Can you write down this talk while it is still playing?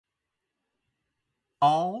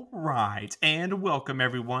All right, and welcome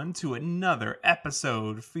everyone to another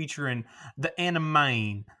episode featuring the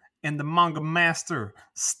anime and the manga master,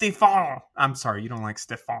 Stefan. I'm sorry, you don't like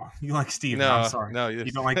Stefan. You like Steven. I'm No, sorry. no, You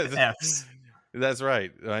don't like the F's. that's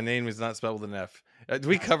right. My name is not spelled with an F.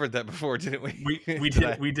 We covered that before, didn't we? We That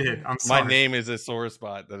did. We did. I'm my sorry. name is a sore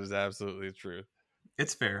spot. That is absolutely true.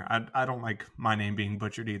 It's fair. I don't like my name being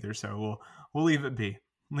butchered either, so we'll leave it be.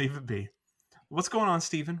 Leave it be. What's going on,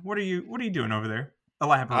 Steven? What are you doing over there? I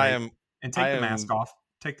Elaborate. am. And I take the mask am. off.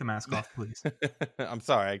 Take the mask off, please. I'm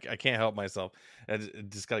sorry. I can't help myself. I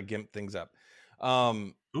just got to gimp things up.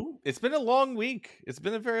 Um, Ooh. it's been a long week. It's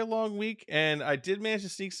been a very long week, and I did manage to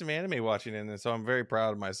sneak some anime watching in, and so I'm very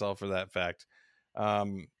proud of myself for that fact.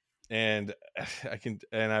 Um, and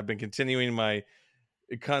I've been continuing my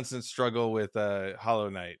constant struggle with Hollow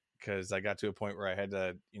Knight because I got to a point where I had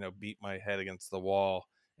to, beat my head against the wall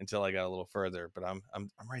until I got a little further. But I'm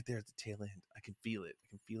right there at the tail end. I can feel it. I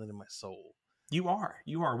can feel it in my soul. You are.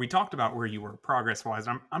 You are. We talked about where you were progress wise.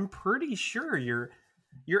 I'm pretty sure you're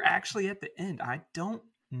actually at the end. I don't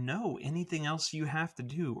know anything else you have to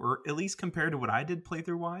do, or at least compared to what I did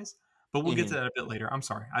playthrough wise. But we'll get to that a bit later. I'm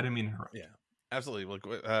sorry. I didn't mean to interrupt. Yeah. Absolutely. Look,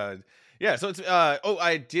 yeah. So it's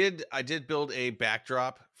I did build a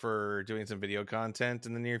backdrop for doing some video content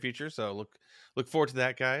in the near future. So look forward to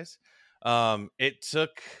that, guys. It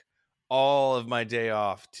took all of my day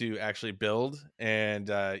off to actually build and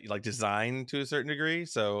like design to a certain degree.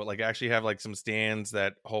 So like I actually have like some stands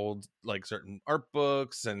that hold like certain art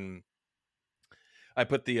books, and I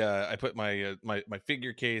put my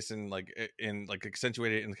figure case and like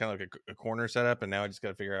accentuate it in kind of like a corner setup, and now I just got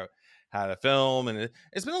to figure out how to film, and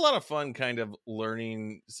it's been a lot of fun kind of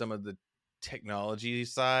learning some of the technology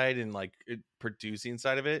side and like producing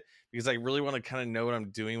side of it, because I really want to kind of know what I'm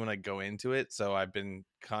doing when I go into it. So I've been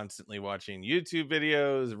constantly watching YouTube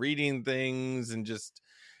videos, reading things, and just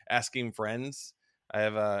asking friends. I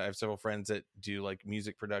have several friends that do like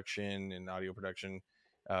music production and audio production,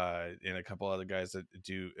 and a couple other guys that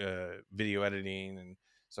do video editing, and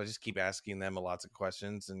so I just keep asking them lots of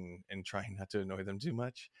questions and trying not to annoy them too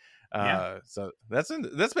much. Yeah. So that's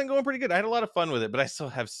been going pretty good. I had a lot of fun with it, but I still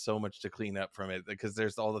have so much to clean up from it because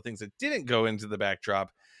there's all the things that didn't go into the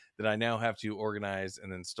backdrop that I now have to organize and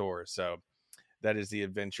then store. So that is the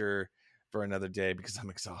adventure for another day because I'm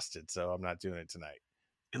exhausted, so I'm not doing it tonight.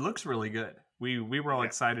 It looks really good. We were all Yeah.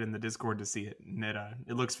 excited in the Discord to see it, and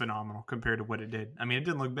it looks phenomenal compared to what it did. I mean, it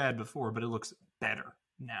didn't look bad before, but it looks better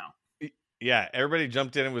now. Yeah, everybody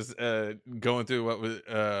jumped in and was going through what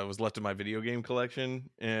was left of my video game collection,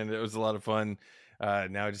 and it was a lot of fun.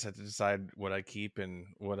 Now I just have to decide what I keep and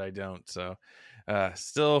what I don't. So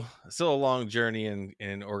still a long journey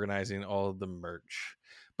in organizing all of the merch.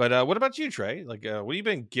 But what about you, Trey? Like, what have you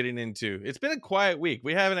been getting into? It's been a quiet week.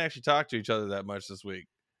 We haven't actually talked to each other that much this week.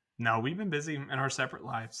 No, we've been busy in our separate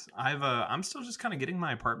lives. I'm still just kind of getting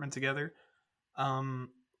my apartment together. Um,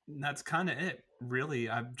 that's kind of it, really.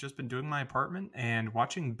 I've just been doing my apartment and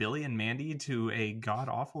watching Billy and Mandy to a god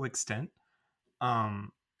awful extent.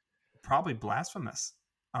 Um, Probably blasphemous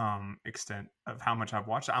extent of how much I've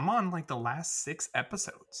watched. I'm on like the last 6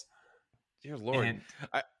 episodes. Dear Lord, And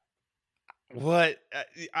I, what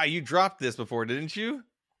you dropped this before, didn't you?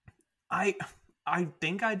 I I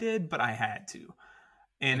think I did, but I had to.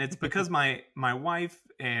 And it's because my wife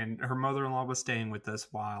and her mother-in-law was staying with us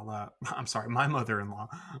while I'm sorry, my mother-in-law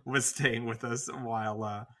was staying with us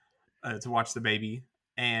while to watch the baby,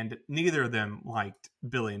 and neither of them liked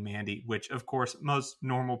Billy and Mandy, which of course most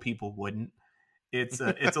normal people wouldn't. It's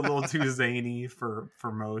a little too zany for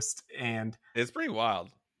most, and It's pretty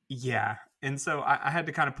wild. yeah, and so I had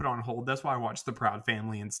to kind of put on hold. That's why I watched The Proud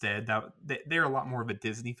Family instead. They're a lot more of a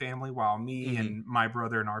Disney family, while me Mm-hmm. and my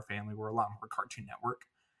brother and our family were a lot more Cartoon Network.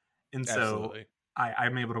 And so Absolutely.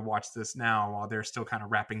 I'm able to watch this now while they're still kind of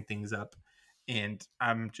wrapping things up, and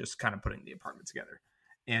I'm just kind of putting the apartment together.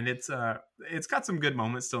 And it's got some good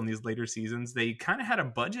moments still in these later seasons. They kind of had a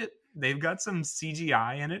budget. They've got some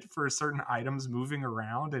CGI in it for certain items moving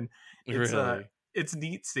around, and it's Really. it's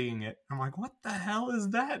neat seeing it. I'm like, what the hell is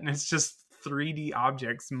that? And it's just 3D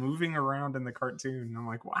objects moving around in the cartoon. And I'm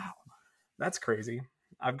like, wow, that's crazy.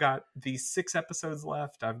 I've got these 6 episodes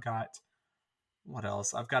left. I've got what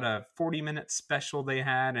else? I've got a 40-minute special they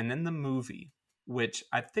had, and then the movie, which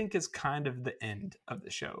I think is kind of the end of the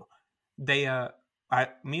show. They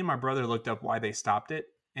me and my brother looked up why they stopped it,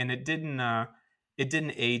 and it didn't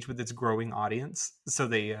age with its growing audience, so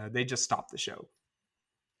they just stopped the show.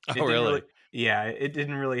 Oh, It didn't really, really? yeah, it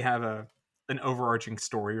didn't really have an overarching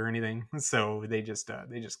story or anything, so they just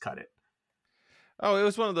cut it. Oh, it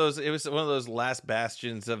was one of those. It was one of those last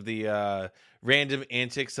bastions of the random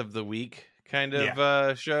antics of the week kind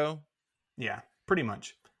of show. Yeah, pretty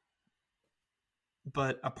much.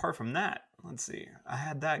 But apart from that, let's see. I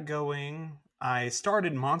had that going. I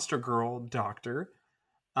started Monster Girl Doctor.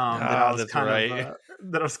 That I was That's kind right. of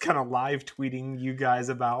that I was kind of live tweeting you guys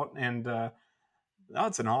about, and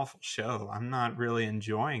it's an awful show. I'm not really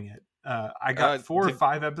enjoying it. I got 4 or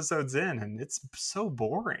 5 episodes in, and it's so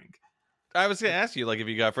boring. I was going to ask you, like, if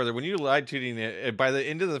you got further when you live tweeting it. By the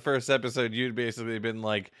end of the first episode, you'd basically been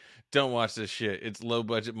like, "Don't watch this shit. It's low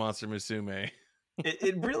budget Monster Musume."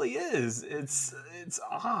 It really is. It's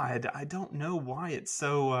odd. I don't know why it's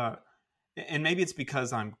so. And maybe it's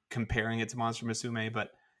because I'm comparing it to Monster Musume,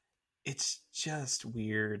 but it's just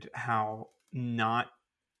weird how not.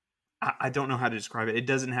 I don't know how to describe it. It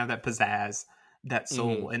doesn't have that pizzazz, that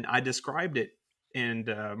soul. And I described it, and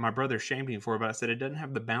my brother shamed me for it, but I said it doesn't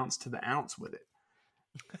have the bounce to the ounce with it.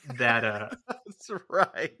 That that's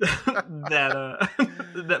right.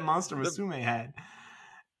 that Monster Musume had.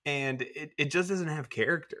 And it just doesn't have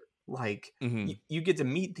character. Like you get to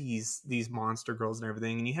meet these monster girls and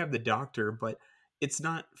everything, and you have the doctor, but it's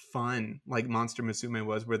not fun like Monster Musume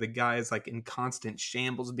was, where the guy is like in constant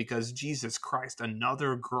shambles because Jesus Christ,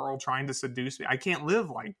 another girl trying to seduce me. I can't live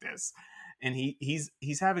like this. And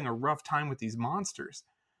he's having a rough time with these monsters.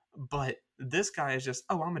 But this guy is just,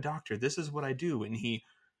 oh, I'm a doctor. This is what I do. And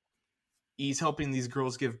he's helping these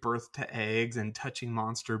girls give birth to eggs and touching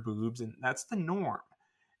monster boobs, and that's the norm.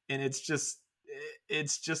 And it's just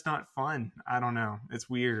not fun. I don't know. It's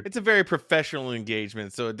weird. It's a very professional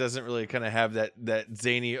engagement, so it doesn't really kind of have that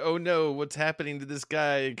zany, oh no, what's happening to this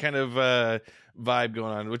guy kind of vibe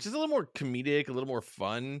going on, which is a little more comedic, a little more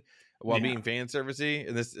fun while being fan servicey.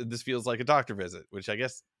 And this feels like a doctor visit, which I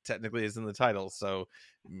guess technically is in the title. So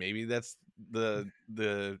maybe that's the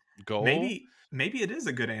goal. Maybe it is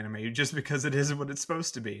a good anime just because it is what it's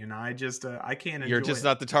supposed to be, and I just I can't enjoy You're just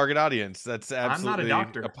not the target audience. That's absolutely I'm not a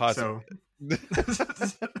doctor,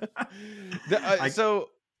 so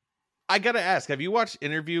I gotta ask, have you watched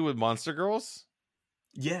Interview with Monster Girls?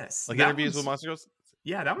 Yes, like Interviews with Monster Girls.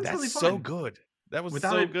 Yeah, that's really fun. So good. That was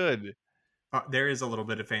so good. There is a little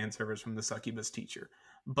bit of fan service from the succubus teacher,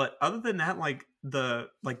 but other than that, like the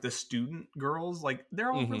student girls, like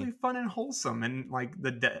they're all really fun and wholesome, and like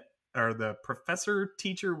or the professor,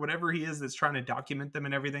 teacher, whatever he is that's trying to document them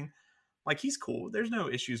and everything, like he's cool. There's no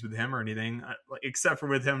issues with him or anything, except for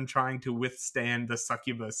with him trying to withstand the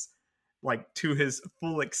succubus like to his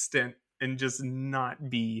full extent and just not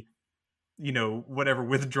be, whatever,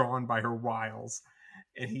 withdrawn by her wiles.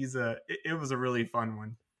 And it was a really fun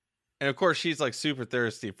one. And of course, she's like super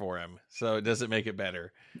thirsty for him, so it doesn't make it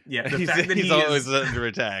better. Yeah, the fact that he's always under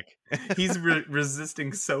attack. He's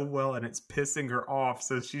resisting so well, and it's pissing her off.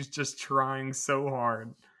 So she's just trying so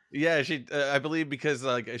hard. Yeah, she. I believe because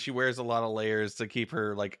like she wears a lot of layers to keep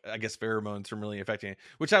her like I guess pheromones from really affecting it.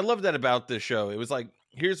 Which I love that about this show. It was like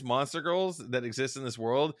here's monster girls that exist in this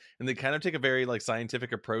world, and they kind of take a very like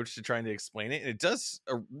scientific approach to trying to explain it, and it does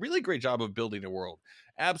a really great job of building a world.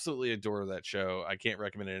 Absolutely adore that show. I can't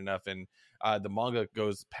recommend it enough. And the manga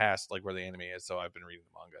goes past like where the anime is, so I've been reading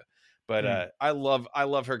the manga. But I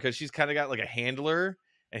love her because she's kind of got like a handler,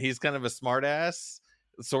 and he's kind of a smart ass,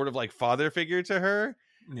 sort of like father figure to her.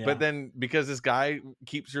 Yeah. But then because this guy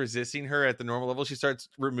keeps resisting her at the normal level, she starts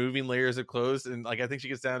removing layers of clothes, and like I think she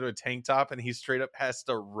gets down to a tank top, and he straight up has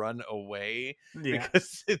to run away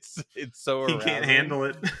because it's so he can't handle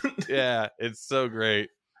it. Yeah, it's so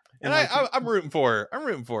great. And I'm rooting for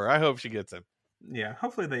her. I hope she gets him. Yeah,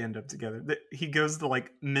 hopefully they end up together. He goes to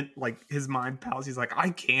like his mind palace. He's like,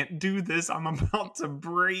 I can't do this. I'm about to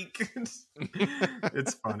break.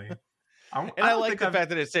 It's funny. I like the fact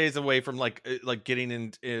that it stays away from like getting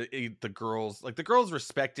in the girls. Like the girls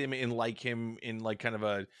respect him and like him in like kind of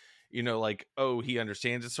a, like, oh, he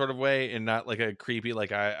understands it sort of way, and not like a creepy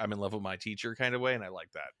like I'm in love with my teacher kind of way. And I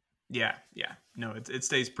like that. Yeah. No, it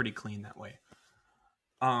stays pretty clean that way.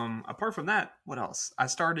 Apart from that, what else? I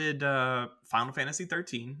started Final Fantasy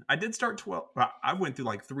 13. I did start 12. I went through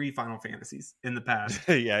like 3 Final Fantasies in the past.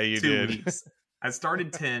 Yeah, you 2 did. weeks. I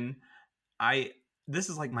started 10. This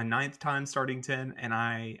is like my 9th time starting 10, and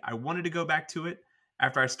I wanted to go back to it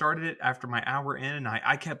after I started it, after my hour in, and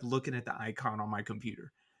I kept looking at the icon on my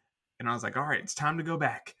computer. And I was like, all right, it's time to go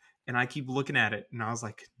back. And I keep looking at it, and I was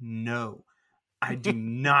like, no, I do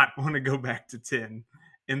not want to go back to 10.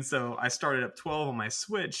 And so I started up 12 on my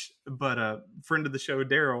Switch, but a friend of the show,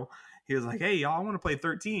 Daryl, he was like, hey, y'all, I want to play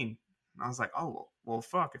 13. And I was like, oh, well,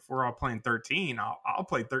 fuck, if we're all playing 13, I'll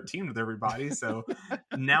play 13 with everybody. So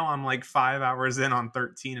now I'm like 5 hours in on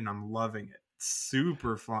 13, and I'm loving it.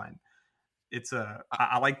 Super fun.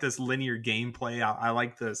 I like this linear gameplay. I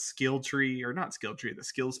like the skill tree, or not skill tree, the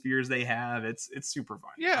skill spheres they have. It's super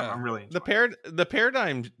fun. Yeah, I'm really enjoying it. the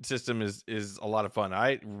paradigm system is a lot of fun.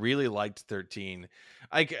 I really liked 13.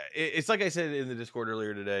 It's like I said in the Discord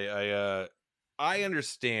earlier today. I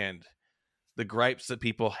understand the gripes that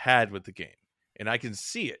people had with the game, and I can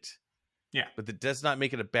see it. Yeah, but that does not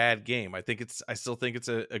make it a bad game. I still think it's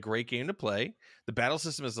a great game to play. The battle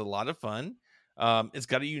system is a lot of fun. It's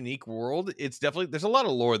got a unique world. It's definitely, there's a lot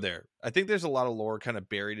of lore there. I think there's a lot of lore kind of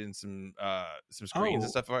buried in some screens and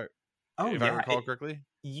stuff. If I recall correctly,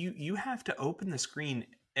 you have to open the screen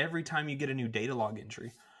every time you get a new data log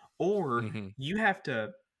entry, or Mm-hmm. you have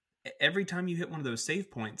to, every time you hit one of those save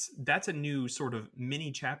points, that's a new sort of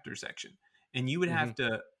mini chapter section, and you would have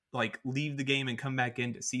to like leave the game and come back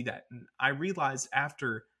in to see that. And I realized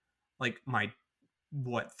after like my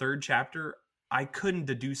third chapter, I couldn't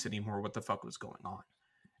deduce anymore what the fuck was going on.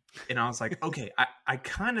 And I was like, okay, I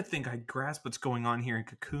kind of think I grasp what's going on here in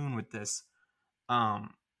Cocoon with this.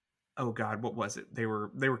 Oh God, what was it? They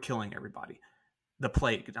were killing everybody. The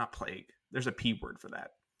plague, not plague. There's a P word for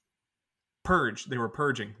that. Purge. They were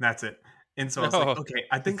purging. That's it. And so I was like, okay,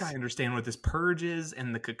 I think I understand what this purge is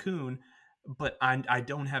and the Cocoon, but I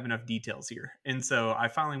don't have enough details here. And so I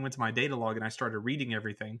finally went to my data log and I started reading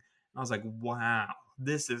everything. And I was like, wow,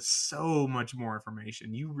 this is so much more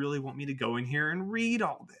information. You really want me to go in here and read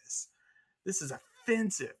all this? This is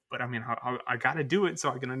offensive. But I mean, I got to do it so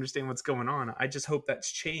I can understand what's going on. I just hope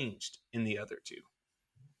that's changed in the other two.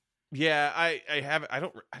 Yeah, I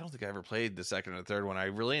don't think I ever played the second or third one. I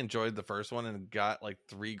really enjoyed the first one and got like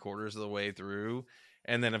 3/4 of the way through.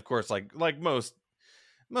 And then of course, like most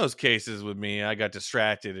cases with me, I got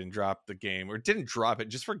distracted and dropped the game, or didn't drop it,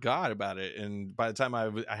 just forgot about it. And by the time I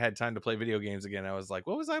had time to play video games again, I was like,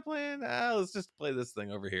 what was I playing? Let's just play this thing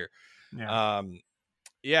over here. I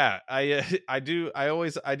do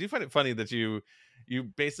find it funny that you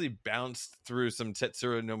basically bounced through some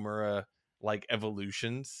Tetsuro Nomura like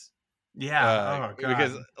evolutions. Oh God.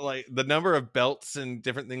 Because like the number of belts and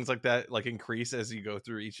different things like that like increase as you go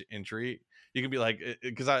through each entry. You can be like,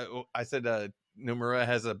 because I said Nomura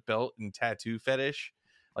has a belt and tattoo fetish,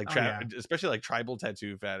 like especially like tribal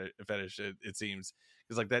tattoo fetish. It seems,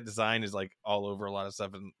 because like that design is like all over a lot of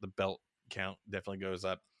stuff, and the belt count definitely goes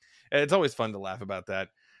up. And it's always fun to laugh about that.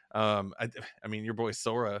 I mean, your boy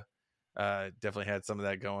Sora definitely had some of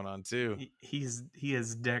that going on too. He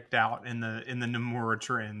is decked out in the Nomura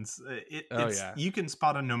trends. You can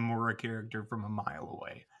spot a Nomura character from a mile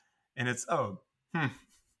away, and it's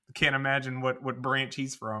can't imagine what branch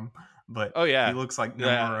he's from, but he looks like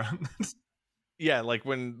Nomura. Yeah, like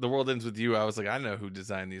when The World Ends With You, I was like, I know who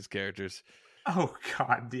designed these characters. Oh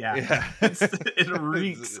God, yeah. It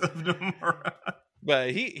reeks of Nomura.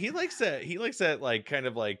 But he likes that like kind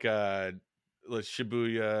of like Shibuya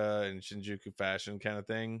and Shinjuku fashion kind of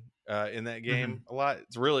thing in that game a lot.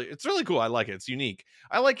 It's really cool. I like it. It's unique.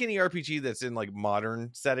 I like any RPG that's in like modern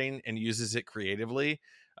setting and uses it creatively.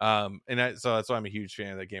 So that's why I'm a huge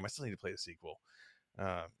fan of that game. I still need to play the sequel.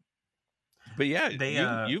 But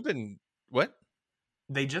yeah, you've been what?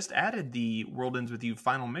 They just added the World Ends With You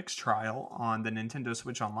Final Mix trial on the Nintendo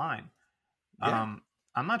Switch Online. Yeah.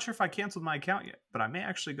 I'm not sure if I canceled my account yet, but I may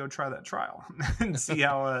actually go try that trial and see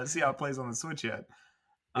how it plays on the Switch yet.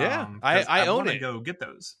 Yeah, I own it. Go get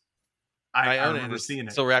those. I own remember seeing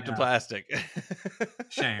it. Still wrapped in plastic.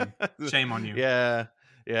 Shame on you. Yeah,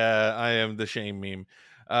 I am the shame meme.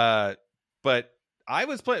 But I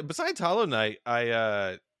was playing besides Hollow Knight.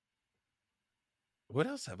 What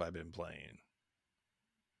else have I been playing?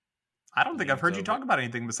 I don't think I've heard you talk about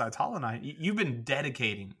anything besides Hollow Knight. You've been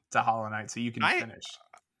dedicating to Hollow Knight so you can finish.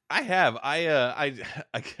 I have.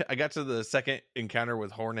 I got to the second encounter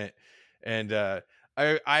with Hornet, and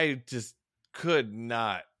I just could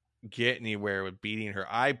not get anywhere with beating her.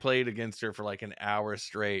 I played against her for like an hour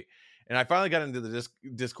straight, and I finally got into the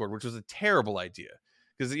Discord, which was a terrible idea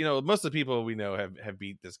because most of the people we know have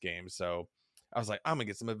beat this game. So I was like, I'm gonna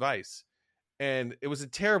get some advice. And it was a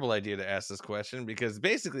terrible idea to ask this question because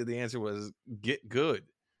basically the answer was get good.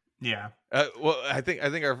 Yeah. Well, I think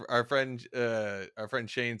our friend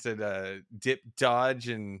Shane said dip, dodge,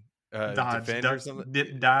 and dodge, defend or something.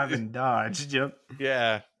 Dip, dive, and dodge. Yep.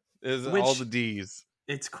 Yeah, all the D's.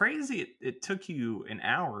 It's crazy. It took you an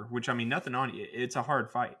hour, which I mean, nothing on you. It's a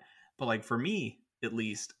hard fight, but like for me at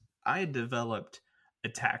least, I had developed a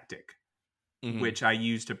tactic which I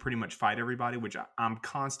use to pretty much fight everybody. Which I'm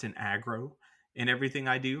constant aggro in everything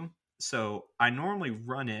I do. So I normally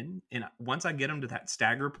run in, and once I get them to that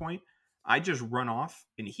stagger point, I just run off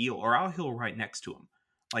and heal, or I'll heal right next to them,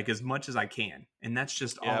 like as much as I can. And that's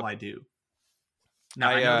just all I do. Now,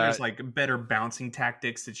 I know there's like better bouncing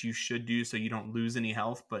tactics that you should do so you don't lose any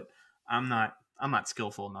health, but I'm not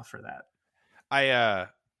skillful enough for that.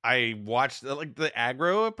 I watched like the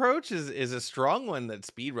aggro approach is a strong one that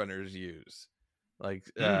speedrunners use. Like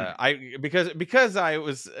because I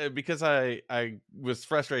was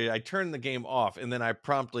frustrated, I turned the game off and then I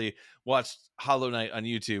promptly watched Hollow Knight on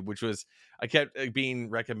YouTube, which was I kept being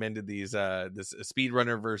recommended these this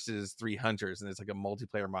speedrunner versus 3 hunters, and it's like a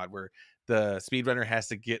multiplayer mod where the speedrunner has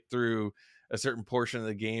to get through a certain portion of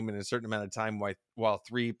the game in a certain amount of time while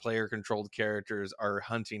 3 player controlled characters are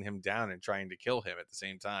hunting him down and trying to kill him at the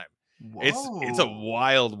same time. Whoa. It's a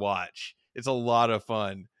wild watch. It's a lot of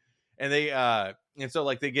fun. And they and so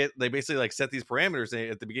like they basically like set these parameters.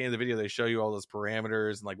 At the beginning of the video they show you all those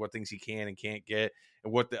parameters and like what things he can and can't get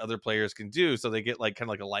and what the other players can do, so they get like kind of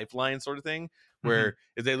like a lifeline sort of thing where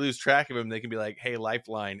if they lose track of him they can be like, hey,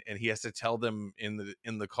 lifeline, and he has to tell them in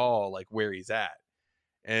the call like where he's at.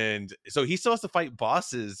 And so he still has to fight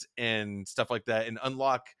bosses and stuff like that and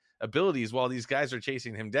unlock abilities while these guys are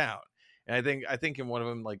chasing him down. And I think in one of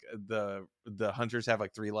them like the hunters have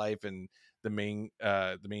like 3 life and the main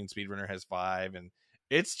speedrunner has 5, and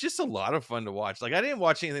it's just a lot of fun to watch. Like I didn't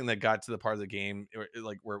watch anything that got to the part of the game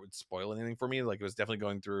like where it would spoil anything for me. Like it was definitely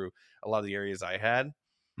going through a lot of the areas I had.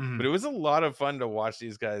 But it was a lot of fun to watch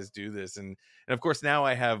these guys do this, and of course now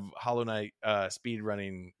I have Hollow Knight speed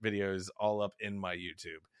running videos all up in my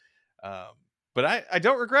YouTube. But I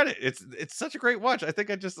don't regret it. It's such a great watch. I think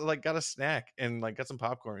I just like got a snack and like got some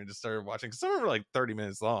popcorn and just started watching. Some of them were like 30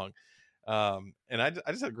 minutes long, and I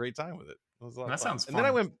just had a great time with it. It was a lot of fun. Sounds fun. And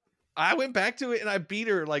then I went back to it and I beat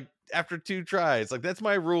her like after 2 tries. Like that's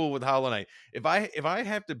my rule with Hollow Knight. If I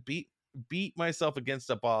have to beat myself against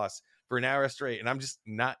a boss for an hour straight and I'm just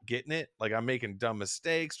not getting it, like I'm making dumb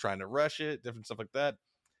mistakes, trying to rush it, different stuff like that,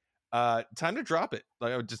 time to drop it.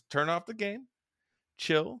 Like I would just turn off the game,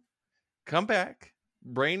 chill, come back,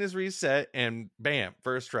 brain is reset, and bam,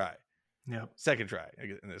 first try. Yeah, second try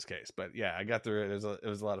in this case. But yeah, I got through it. It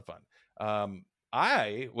was a lot of fun.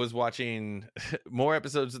 I was watching more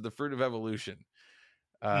episodes of The Fruit of Evolution,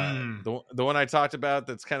 the one I talked about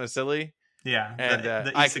that's kind of silly. Yeah, and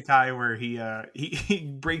the isekai where he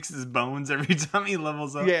breaks his bones every time he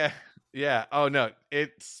levels up. Yeah. Oh no,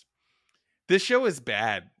 this show is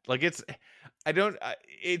bad. Like it's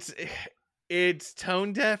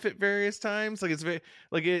tone deaf at various times. Like it's very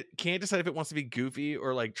like it can't decide if it wants to be goofy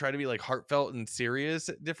or like try to be like heartfelt and serious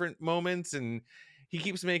at different moments, and he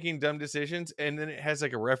keeps making dumb decisions. And then it has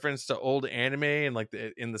like a reference to old anime and like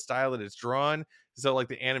in the style that it's drawn. So like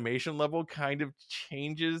the animation level kind of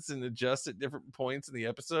changes and adjusts at different points in the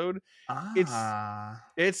episode.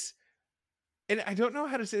 It's and I don't know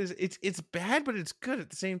how to say this. It's bad, but it's good at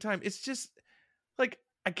the same time. It's just like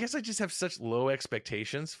I guess I just have such low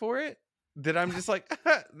expectations for it that I'm just like,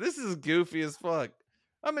 this is goofy as fuck.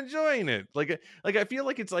 I'm enjoying it. Like I feel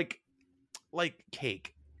like it's like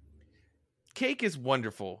cake. Cake is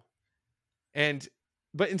wonderful,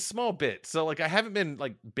 but in small bits. So like I haven't been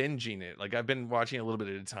like binging it. Like I've been watching a little bit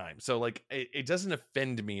at a time. So like it doesn't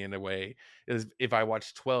offend me in a way as if I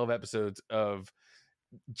watch 12 episodes of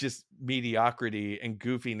just mediocrity and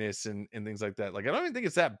goofiness and things like that. Like I don't even think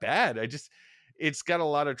it's that bad. It's got a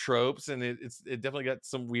lot of tropes and it definitely got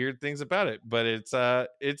some weird things about it, but it's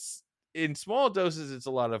in small doses. It's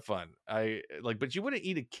a lot of fun. But you wouldn't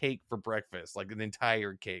eat a cake for breakfast, like an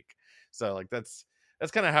entire cake. So like that's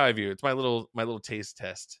kind of how I view it. It's my little taste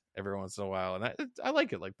test every once in a while, and I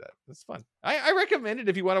like it like that. It's fun. I recommend it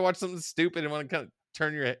if you want to watch something stupid and want to kind of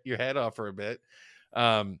turn your head off for a bit.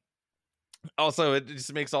 Also, it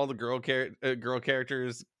just makes all the girl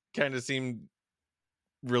characters kind of seem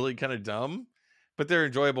really kind of dumb, but they're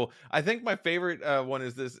enjoyable. I think my favorite one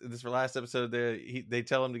is this last episode. They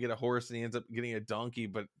tell him to get a horse and he ends up getting a donkey,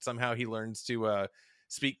 but somehow he learns to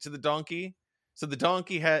speak to the donkey. So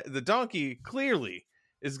the donkey clearly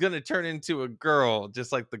is going to turn into a girl,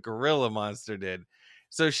 just like the gorilla monster did.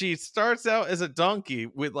 So she starts out as a donkey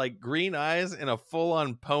with like green eyes and a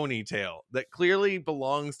full-on ponytail that clearly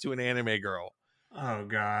belongs to an anime girl. Oh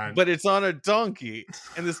god. But it's on a donkey,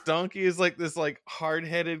 and this donkey is like this like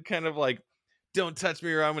hard-headed kind of like don't touch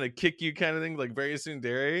me or I'm gonna kick you kind of thing, like very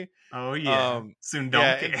tsundere. Oh yeah.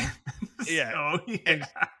 Tsundere. Yeah. Oh yeah. And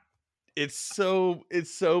it's so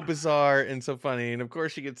bizarre and so funny. And of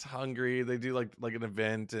course she gets hungry. They do like an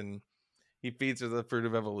event and he feeds her the fruit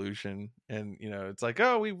of evolution, and it's like,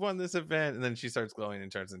 oh, we won this event, and then she starts glowing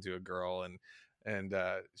and turns into a girl, and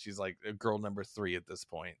she's like a girl number 3 at this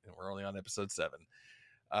point, and we're only on episode 7.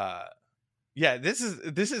 Yeah, this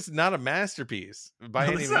is not a masterpiece by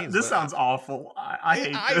any means. This sounds awful. I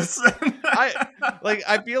hate this.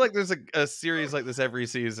 I feel like there's a series like this every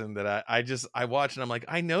season that I watch and I'm like,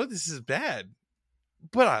 I know this is bad,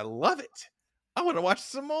 but I love it. I want to watch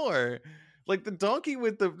some more. Like the donkey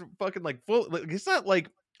with the fucking like full. Like, it's not like,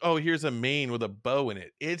 oh, here's a mane with a bow in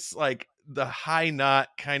it. It's like the high knot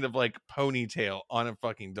kind of like ponytail on a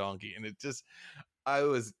fucking donkey, and it just. I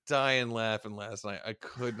was dying laughing last night. I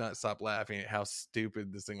could not stop laughing at how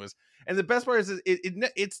stupid this thing was. And the best part is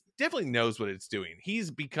it's definitely knows what it's doing.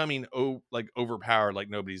 He's becoming overpowered like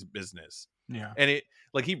nobody's business. Yeah. And it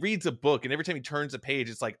like he reads a book and every time he turns a page,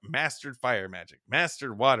 it's like mastered fire magic,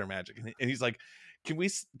 mastered water magic. And he's like, can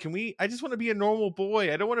we I just want to be a normal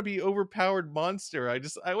boy. I don't want to be overpowered monster.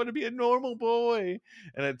 I want to be a normal boy.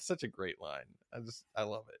 And it's such a great line. I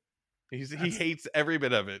love it. He hates every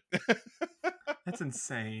bit of it. That's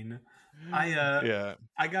insane. I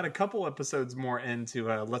got a couple episodes more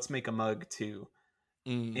into Let's Make a Mug 2.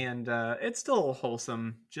 And it's still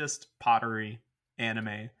wholesome, just pottery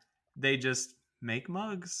anime. They just make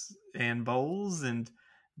mugs and bowls and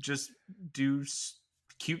just do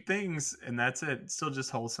cute things, and that's it. It's still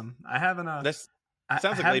just wholesome. I haven't sounds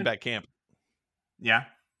like Laid Back Camp. Yeah.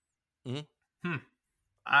 Mm-hmm.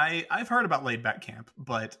 I've heard about Laid Back Camp,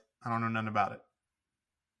 but I don't know nothing about it.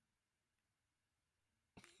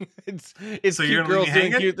 it's so cute girls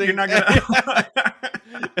doing cute things. You're not gonna.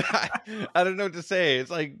 I don't know what to say. It's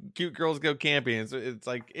like cute girls go camping. It's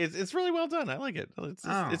like it's really well done. I like it.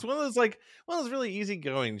 It's one of those really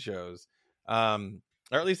easygoing shows. Or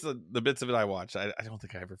at least the bits of it I watched. I don't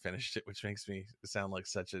think I ever finished it, which makes me sound like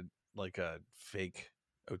such a fake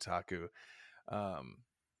otaku.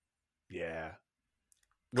 Yeah.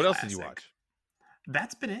 What else did you watch?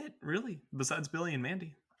 That's been it, really. Besides Billy and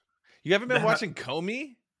Mandy. You haven't been watching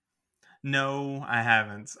Comey? No, I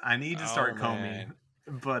haven't. I need to start Comey.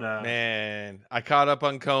 But man, I caught up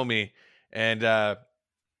on Comey, and I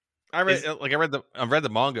read the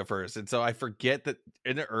manga first, and so I forget that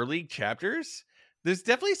in the early chapters, there's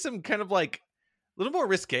definitely some kind of like a little more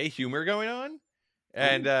risque humor going on,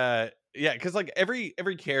 and yeah, because like every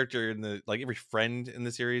character in the like every friend in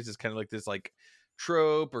the series is kind of like this like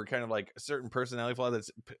trope or kind of like a certain personality flaw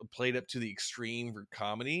that's played up to the extreme for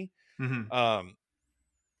comedy. Mm-hmm.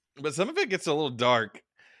 But some of it gets a little dark.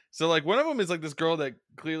 So like one of them is like this girl that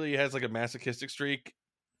clearly has like a masochistic streak,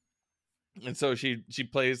 and so she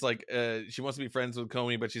plays like she wants to be friends with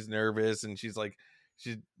Comey, but she's nervous, and she's like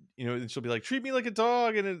and she'll be like, treat me like a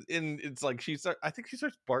dog, and it's like I think she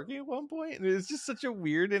starts barking at one point, and it's just such a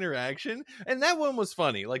weird interaction. And that one was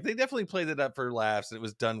funny. Like they definitely played it up for laughs, and it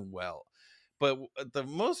was done well. But the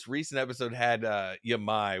most recent episode had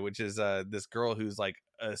Yamai, which is this girl who's like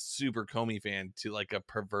a super Comey fan to like a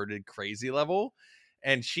perverted crazy level,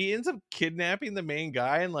 and she ends up kidnapping the main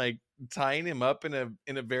guy and like tying him up in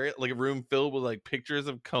a very like a room filled with like pictures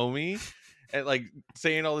of Comey and like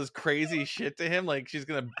saying all this crazy shit to him, like she's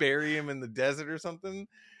gonna bury him in the desert or something.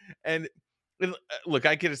 And look,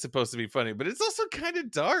 I get it's supposed to be funny, but it's also kind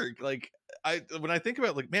of dark. Like when I think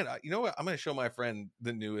about like, man, you know what? I'm gonna show my friend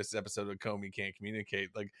the newest episode of Comey Can't Communicate.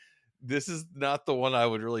 Like, this is not the one I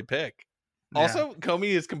would really pick. Yeah. Also, Comey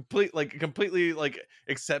is completely like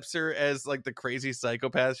accepts her as like the crazy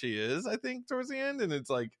psychopath she is, I think, towards the end. And it's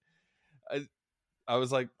like I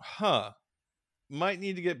was like, might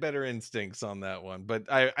need to get better instincts on that one.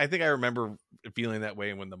 But I think I remember feeling that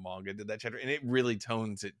way when the manga did that chapter, and it really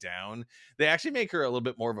tones it down. They actually make her a little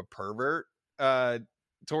bit more of a pervert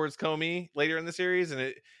towards Comey later in the series,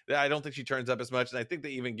 and I don't think she turns up as much. And I think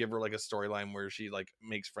they even give her like a storyline where she like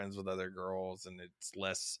makes friends with other girls, and it's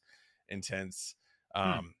less intense.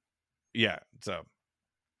 Yeah, so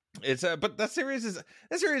it's but that series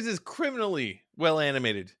is criminally well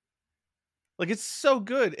animated. Like it's so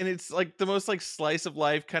good, and it's like the most like slice of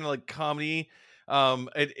life kind of like comedy.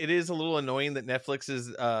 It is a little annoying that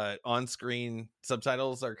Netflix's on-screen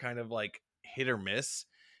subtitles are kind of like hit or miss,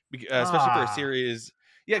 especially for a series.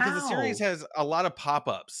 Yeah, because the series has a lot of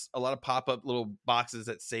pop-ups, a lot of pop-up little boxes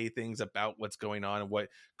that say things about what's going on and what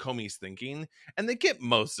Comey's thinking, and they get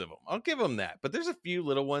most of them. I'll give them that, but there's a few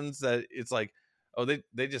little ones that it's like, oh,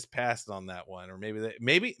 they just passed on that one, or maybe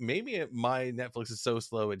my Netflix is so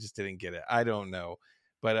slow it just didn't get it. I don't know,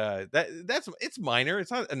 but it's minor.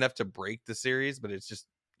 It's not enough to break the series, but it's just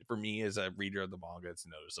for me as a reader of the manga, it's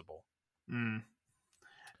noticeable.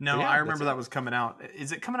 No, yeah, I remember that was coming out.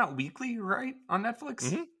 Is it coming out weekly, right, on Netflix?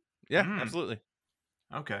 Mm-hmm. Yeah, absolutely.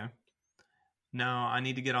 Okay. No, I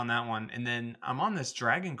need to get on that one. And then I'm on this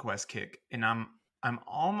Dragon Quest kick, and I'm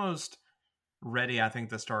almost ready, I think,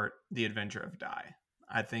 to start The Adventure of Dai.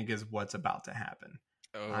 I think is what's about to happen.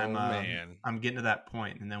 Oh man. I'm getting to that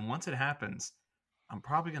point, and then once it happens, I'm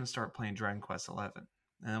probably going to start playing Dragon Quest 11.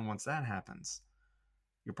 And then once that happens,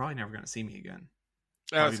 you're probably never going to see me again.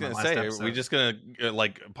 I was Probably gonna my last say, are episode. we just gonna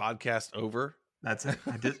like podcast over? That's it.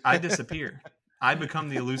 I disappear. I become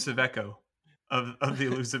the elusive echo of the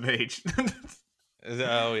elusive age.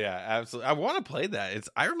 Oh yeah, absolutely. I want to play that.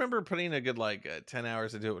 I remember putting a good 10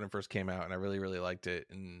 hours into it when it first came out, and I really really liked it.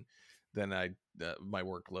 And then my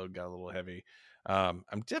workload got a little heavy. I'm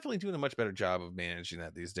definitely doing a much better job of managing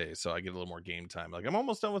that these days, so I get a little more game time. Like I'm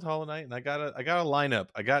almost done with Hollow Knight, and I got a lineup.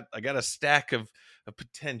 I got a stack of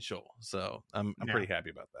potential, so I'm pretty happy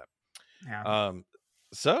about that. Yeah.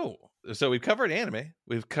 So we've covered anime,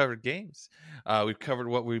 we've covered games, we've covered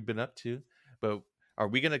what we've been up to, but are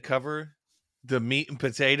we gonna cover the meat and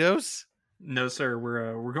potatoes? No, sir.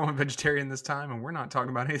 We're going vegetarian this time, and we're not talking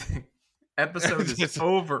about anything. Episode is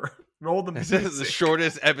over. Roll the music. This is the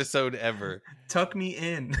shortest episode ever. Tuck me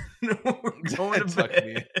in. We're going to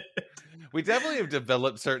bed. We definitely have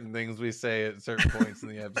developed certain things we say at certain points in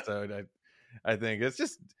the episode. I think it's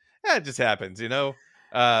just it just happens, you know.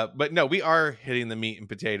 But no, we are hitting the meat and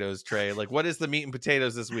potatoes tray. Like, what is the meat and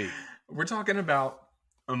potatoes this week? We're talking about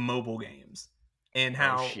mobile games and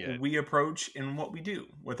how we approach and what we do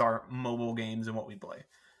with our mobile games and what we play.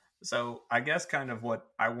 So I guess kind of what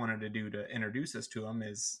I wanted to do to introduce us to them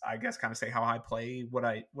is I guess kind of say how I play, what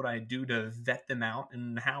I do to vet them out,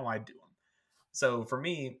 and how I do them. So for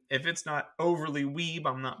me, if it's not overly weeb,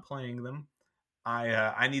 I'm not playing them.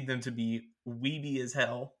 I need them to be weeby as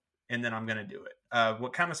hell, and then I'm gonna do it.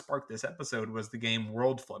 What kind of sparked this episode was the game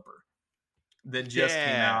World Flipper that just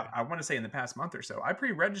came out. I want to say in the past month or so. I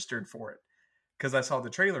pre-registered for it because I saw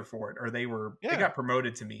the trailer for it, or they got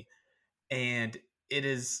promoted to me, and it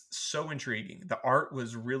is so intriguing. The art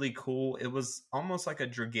was really cool. It was almost like a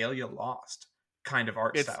Dragalia Lost kind of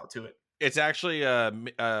art style to it. It's actually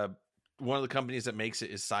one of the companies that makes it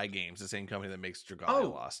is Cygames, the same company that makes Dragalia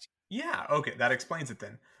Lost. Yeah, okay, that explains it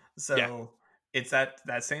then. So it's that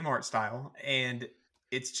same art style, and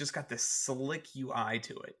it's just got this slick UI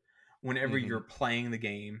to it. Whenever you're playing the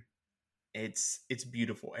game, it's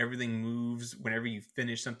beautiful. Everything moves. Whenever you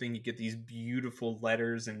finish something, you get these beautiful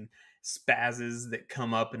letters and spazzes that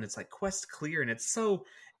come up, and it's like quest clear, and it's so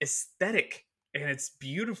aesthetic and it's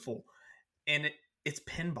beautiful, and it's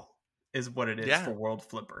pinball is what it is for World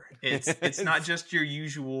Flipper. It's not just your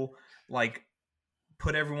usual like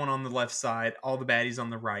put everyone on the left side, all the baddies on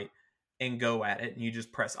the right, and go at it, and you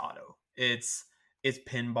just press auto. It's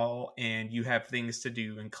pinball, and you have things to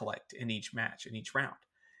do and collect in each match, in each round.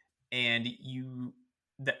 And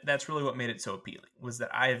that's really what made it so appealing, was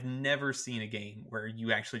that I have never seen a game where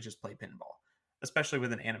you actually just play pinball, especially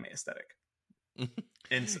with an anime aesthetic.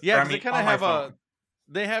 And they kind of have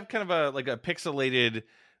they have kind of a like a pixelated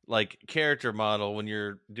like character model when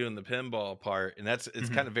you're doing the pinball part, and it's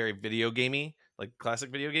kind of very video gamey, like classic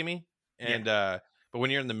video gamey. And but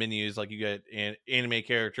when you're in the menus, like you get anime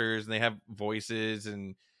characters, and they have voices,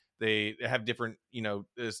 and they have different,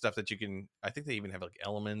 stuff that you can. I think they even have like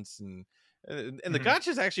elements, and the gacha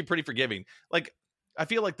is actually pretty forgiving. Like I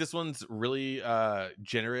feel like this one's really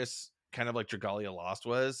generous, kind of like Dragalia Lost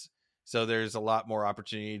was. So there's a lot more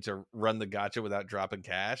opportunity to run the gacha without dropping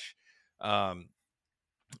cash.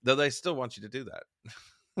 Though they still want you to do that.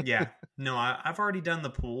 Yeah, no, I've already done the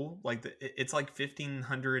pool. Like it's like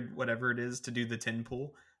 1,500 whatever it is to do the 10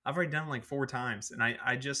 pool. I've already done like 4 times, and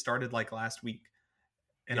I just started like last week.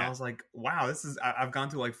 And I was like, wow, I've gone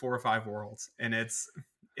through like 4 or 5 worlds, and it's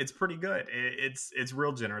pretty good. It's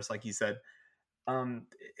real generous, like you said.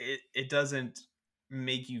 It doesn't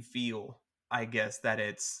make you feel, I guess, that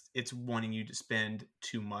it's wanting you to spend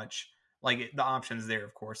too much. Like the option's there,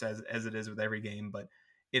 of course, as it is with every game, but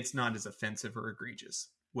it's not as offensive or egregious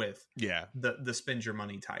with the spend your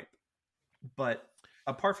money type. But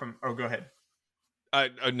apart from, go ahead.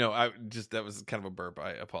 No, that was kind of a burp.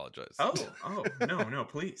 I apologize. Oh, no,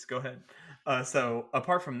 please go ahead. So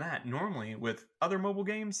apart from that, normally with other mobile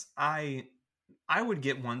games, I would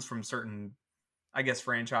get ones from certain, I guess,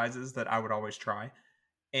 franchises that I would always try,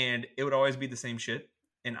 and it would always be the same shit.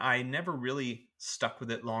 And I never really stuck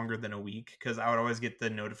with it longer than a week, because I would always get the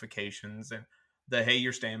notifications and the, hey,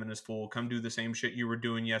 your stamina's full, come do the same shit you were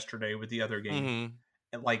doing yesterday with the other game.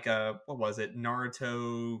 And like what was it,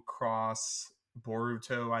 Naruto Cross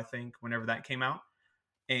Boruto, I think, whenever that came out,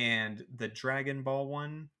 and the Dragon Ball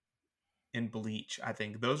one, and Bleach, I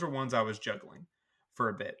think those are ones I was juggling for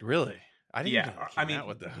a bit. Really? I didn't know what came out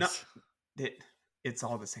with those. It's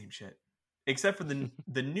all the same shit, except for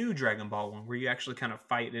the new Dragon Ball one, where you actually kind of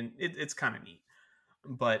fight, and it's kind of neat.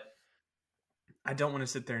 But I don't want to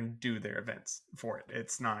sit there and do their events for it.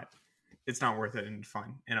 It's not it's not worth it in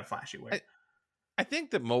fun in a flashy way. I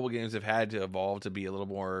think that mobile games have had to evolve to be a little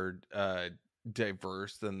more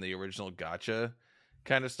diverse than the original gacha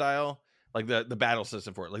kind of style. Like the battle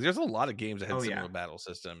system for it. Like there's a lot of games that had similar battle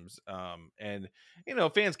systems. And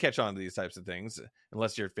fans catch on to these types of things.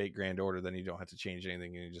 Unless you're Fate Grand Order, then you don't have to change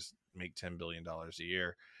anything and you just make $10 billion a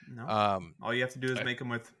year. No. All you have to do is make them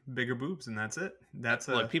with bigger boobs and that's it. That's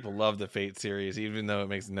like people love the Fate series, even though it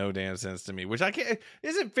makes no damn sense to me, which I can't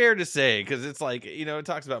isn't fair to say, because it's like, it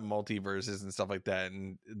talks about multiverses and stuff like that,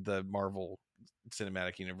 and the Marvel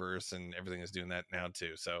Cinematic Universe and everything is doing that now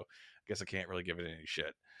too. So I guess I can't really give it any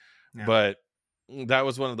shit. Yeah. But that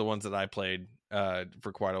was one of the ones that I played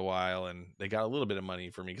for quite a while, and they got a little bit of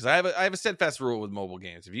money for me because I have a steadfast rule with mobile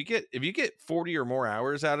games. If you get 40 or more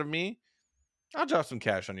hours out of me, I'll drop some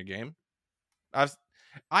cash on your game.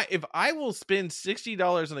 If I will spend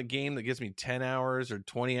 $60 on a game that gives me 10 hours or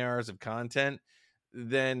 20 hours of content,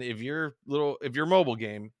 then if your mobile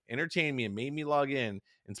game entertained me and made me log in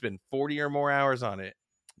and spend 40 or more hours on it,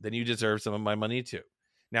 then you deserve some of my money too.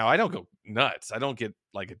 Now, I don't go nuts. I don't get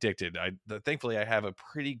like addicted. Thankfully I have a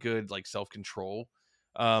pretty good like self-control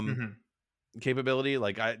capability.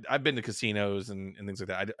 Like I've been to casinos and things like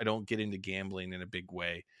that. I don't get into gambling in a big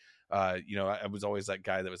way. I was always that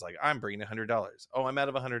guy that was like, I'm bringing $100. Oh, I'm out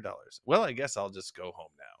of $100. Well, I guess I'll just go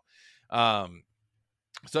home now.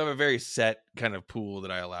 So I have a very set kind of pool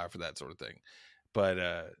that I allow for that sort of thing. But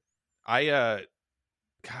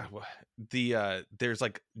there's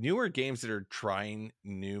like newer games that are trying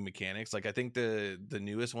new mechanics. Like I think the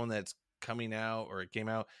newest one that's coming out, or it came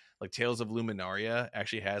out, like Tales of Luminaria,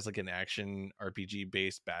 actually has like an action RPG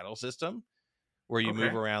based battle system where you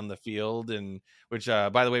move around the field, and which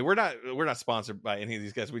by the way, we're not sponsored by any of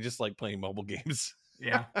these guys. We just like playing mobile games.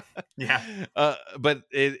 Yeah. But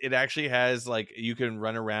it actually has like you can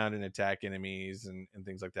run around and attack enemies and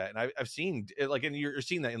things like that. And I've seen it, like, and you're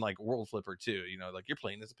seeing that in like World Flipper too. Like you're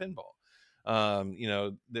playing as a pinball.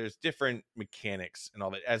 There's different mechanics and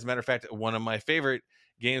all that. As a matter of fact, one of my favorite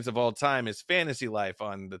games of all time is Fantasy Life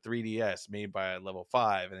on the 3DS, made by Level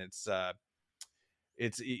 5, and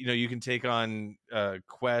it's you can take on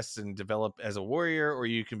quests and develop as a warrior, or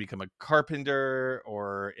you can become a carpenter,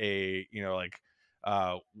 or a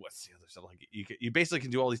what's the other stuff, like you basically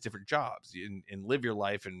can do all these different jobs and live your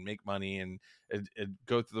life and make money and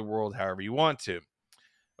go through the world however you want to.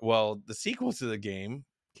 Well, the sequel to the game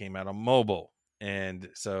came out on mobile, and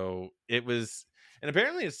so it was, and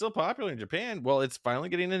apparently it's still popular in Japan. Well, it's finally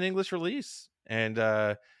getting an English release, and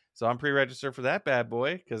so I'm pre-registered for that bad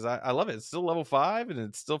boy because I love it. It's still Level 5 and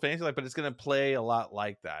it's still Fantasy Life, but it's going to play a lot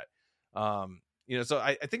like that. So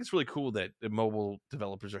I think it's really cool that the mobile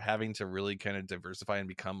developers are having to really kind of diversify and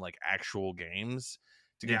become like actual games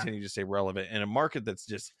to continue to stay relevant in a market that's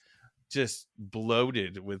just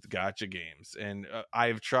bloated with gacha games. And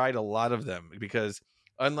I've tried a lot of them because,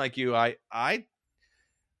 unlike you, I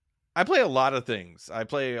play a lot of things. I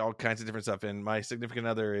play all kinds of different stuff, and my significant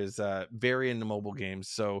other is very into mobile games,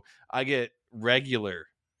 so I get regular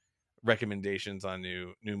recommendations on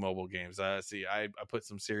new mobile games. I put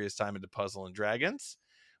some serious time into Puzzle and Dragons,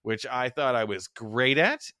 which I thought I was great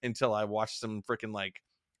at until I watched some freaking like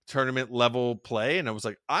tournament level play, and I was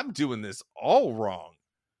like, I'm doing this all wrong.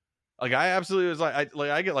 Like I absolutely was like,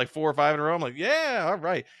 I get like 4 or 5 in a row. I'm like, yeah, all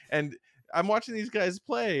right. And I'm watching these guys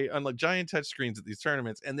play on like giant touch screens at these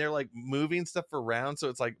tournaments, and they're like moving stuff around, so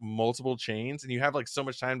it's like multiple chains, and you have like so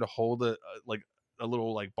much time to hold a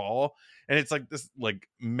little like ball, and it's like this like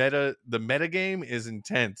the meta game is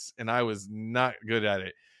intense, and I was not good at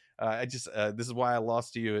it. This is why I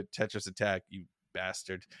lost to you at Tetris Attack, you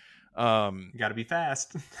bastard. You gotta be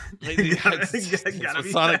fast. That's what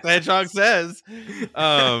Sonic the Hedgehog says.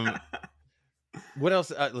 What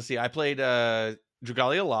else? Let's see. I played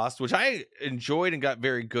Dragalia Lost, which I enjoyed and got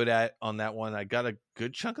very good at on that one. I got a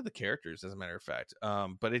good chunk of the characters, as a matter of fact.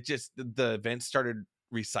 But it just, the events started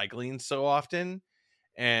recycling so often,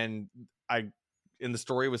 and the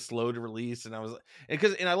story was slow to release, and I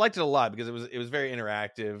liked it a lot because it was very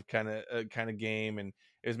interactive kind of game, and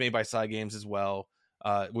it was made by Cygames as well.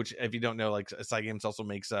 Which, if you don't know, like Cygames also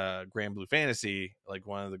makes Grand Blue Fantasy, like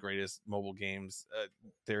one of the greatest mobile games.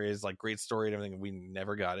 There is like great story and everything. We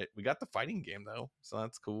never got it. We got the fighting game though, so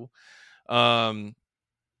that's cool. And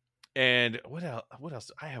what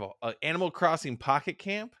else? I have Animal Crossing Pocket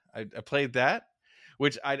Camp. I played that,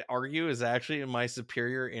 which I'd argue is actually my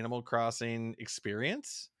superior Animal Crossing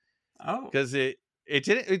experience. Oh, because it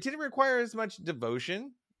didn't require as much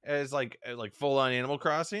devotion as like full on Animal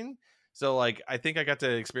Crossing. So like I think I got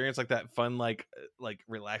to experience like that fun like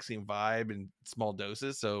relaxing vibe in small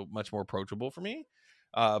doses, so much more approachable for me.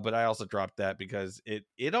 But I also dropped that because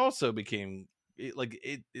it also became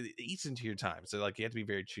it eats into your time. So like you have to be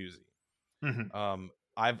very choosy. Mhm.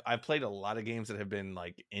 I've played a lot of games that have been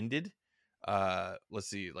like ended. Let's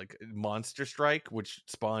see, like Monster Strike, which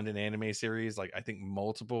spawned an anime series, like I think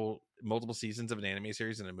multiple seasons of an anime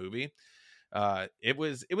series and a movie. It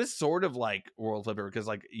was sort of like World Flipper, because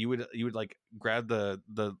like you would like grab the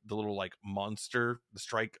little like monster, the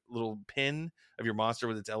strike little pin of your monster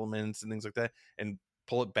with its elements and things like that, and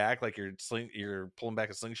pull it back like you're pulling back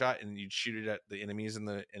a slingshot, and you'd shoot it at the enemies and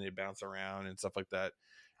it bounce around and stuff like that.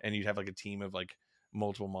 And you'd have like a team of like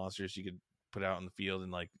multiple monsters you could put out in the field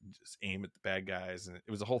and like just aim at the bad guys, and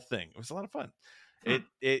it was a whole thing. It was a lot of fun. It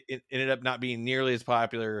ended up not being nearly as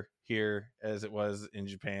popular here as it was in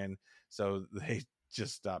Japan, so they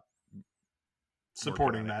just stopped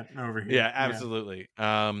Supporting that over here. Yeah, absolutely.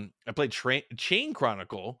 I played Chain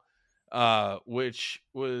Chronicle, which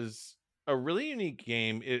was a really unique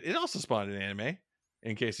game. It also spawned an anime,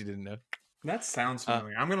 in case you didn't know. That sounds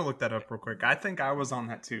familiar. I'm gonna look that up real quick. I think I was on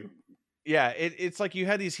that too. Yeah, it's like you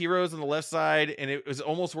had these heroes on the left side, and it was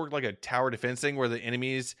almost worked like a tower defense thing, where the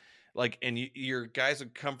enemies like, and your guys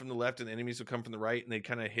would come from the left and the enemies would come from the right, and they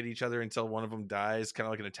kind of hit each other until one of them dies, kind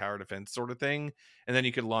of like in a tower defense sort of thing. And then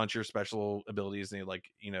you could launch your special abilities, and they like,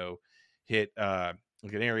 hit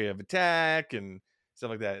like an area of attack and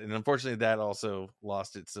stuff like that. And unfortunately, that also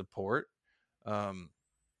lost its support. Man,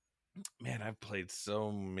 I've played so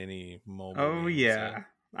many mobile games. Yeah.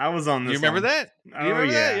 I was on this. You remember that? You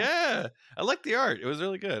remember that? Yeah. I liked the art. It was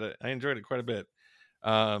really good. I enjoyed it quite a bit.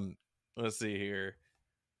 Let's see here.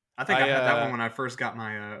 I think I had that one when I first got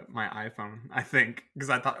my my iPhone. I think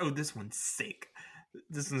because I thought, oh, this one's sick.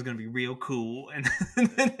 This one's gonna be real cool, and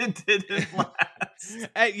then it didn't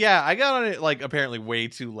last. Yeah, I got on it like apparently way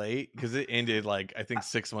too late because it ended like I think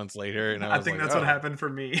 6 months later, and I think that's what happened for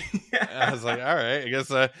me. I was like, all right,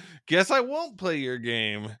 I guess I won't play your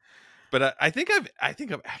game. But I think I've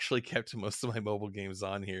actually kept most of my mobile games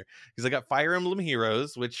on here because I got Fire Emblem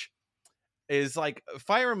Heroes, which is like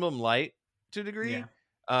Fire Emblem Light to a degree. Yeah.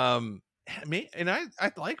 And I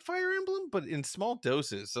like Fire Emblem, but in small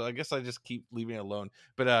doses. So I guess I just keep leaving it alone.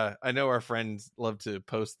 But I know our friends love to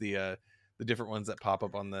post the different ones that pop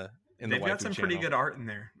up on the They've got some pretty good art in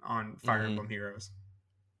there on Fire Emblem Heroes.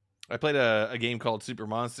 I played a game called Super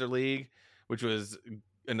Monster League, which was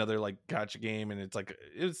another like gacha game, and it's like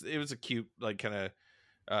it was a cute like kind of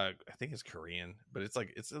I think it's Korean, but it's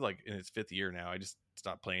like in its 5th year now. I just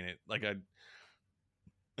stopped playing it. Like I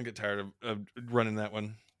get tired of running that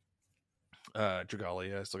one.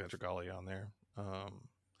 Dragalia, I still got Dragalia on there.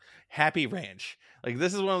 Happy Ranch, like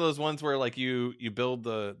this is one of those ones where like you build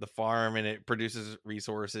the farm and it produces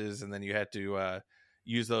resources, and then you have to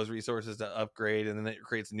use those resources to upgrade, and then it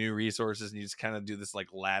creates new resources, and you just kind of do this like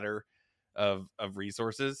ladder of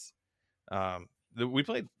resources. We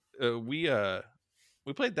played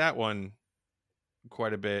that one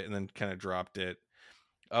quite a bit and then kind of dropped it.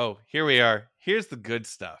 Oh, here we are. Here's the good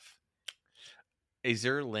stuff.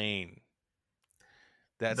 Azur Lane.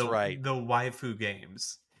 That's right. The waifu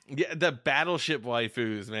games. Yeah, the battleship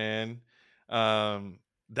waifus, man.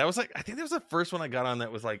 That was like, I think that was the first one I got on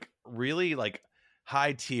that was like really like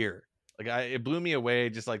high tier. Like it blew me away,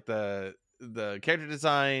 just like the character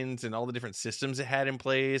designs and all the different systems it had in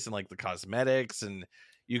place, and like the cosmetics, and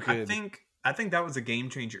you could. I think that was a game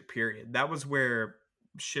changer. Period. That was where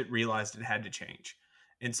shit realized it had to change,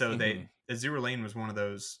 and so Azur Lane was one of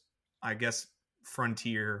those, I guess,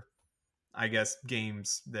 frontier,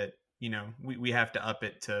 games that we have to up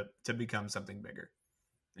it to become something bigger.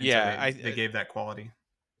 And yeah, so they gave that quality.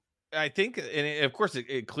 I think, and of course,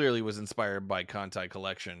 it clearly was inspired by Kantai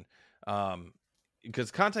Collection.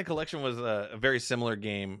 Because Kantai Collection was a very similar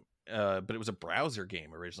game, but it was a browser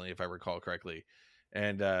game originally, if I recall correctly.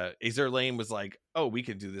 And Azur Lane was like, oh, we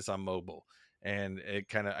can do this on mobile. And it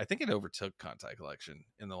I think it overtook Kantai Collection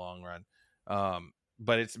in the long run.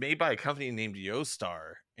 But it's made by a company named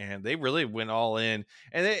Yoastar, and they really went all in.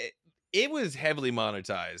 And it was heavily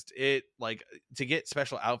monetized. It like to get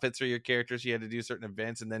special outfits for your characters, you had to do certain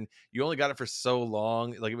events, and then you only got it for so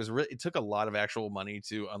long. Like it took a lot of actual money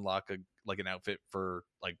to unlock an outfit for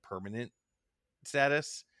like permanent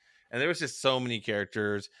status. And there was just so many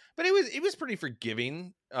characters, but it was pretty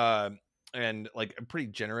forgiving and like pretty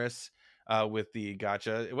generous with the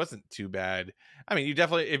gacha. It wasn't too bad. I mean, you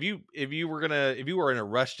definitely if you were in a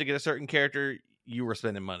rush to get a certain character, you were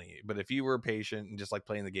spending money. But if you were patient and just like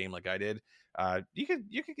playing the game like I did, you could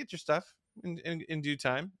get your stuff in due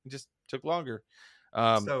time. It just took longer.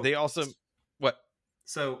 They also what?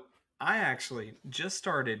 So I actually just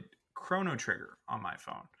started Chrono Trigger on my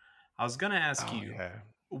phone. I was gonna ask you. Yeah.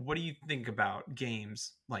 what do you think about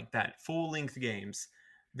games like that, full-length games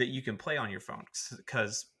that you can play on your phone?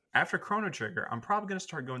 Because after Chrono Trigger, I'm probably going to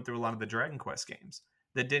start going through a lot of the Dragon Quest games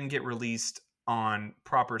that didn't get released on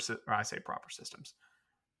proper systems,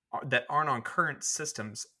 that aren't on current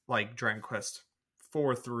systems, like Dragon Quest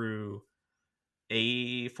 4 through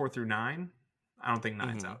 9. I don't think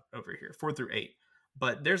 9's out over here. 4 through 8.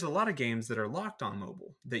 But there's a lot of games that are locked on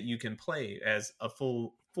mobile that you can play as a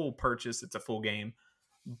full purchase. It's a full game.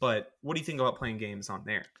 But what do you think about playing games on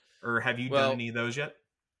there? Or have you done any of those yet?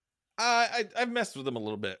 I've messed with them a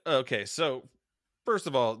little bit. Okay, so first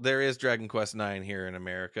of all, there is Dragon Quest 9 here in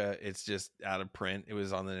America. It's just out of print. It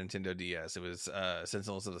was on the Nintendo DS. It was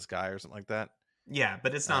Sentinels of the Sky or something like that. Yeah,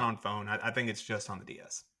 but it's not on phone. I think it's just on the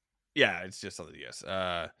DS. Yeah, it's just on the DS.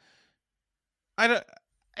 I don't.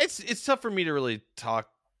 It's tough for me to really talk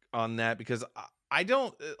on that because I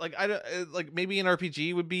don't like maybe an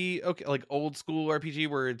RPG would be okay, like old school RPG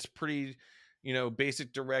where it's pretty,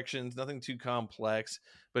 basic directions, nothing too complex.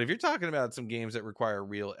 But if you're talking about some games that require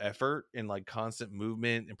real effort and like constant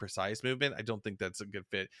movement and precise movement, I don't think that's a good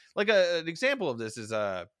fit. Like an example of this is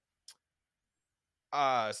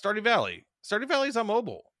Stardew Valley. Stardew Valley's on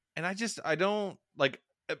mobile, and I don't like.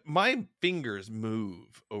 My fingers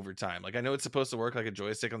move over time. Like I know it's supposed to work like a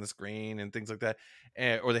joystick on the screen and things like that,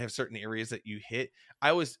 or they have certain areas that you hit.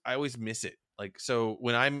 I always miss it. Like so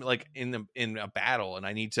when I'm like in a battle and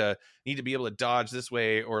I need to be able to dodge this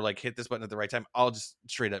way or like hit this button at the right time, I'll just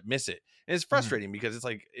straight up miss it. And it's frustrating because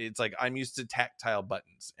it's like I'm used to tactile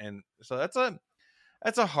buttons, and so that's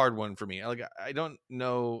a hard one for me. Like I don't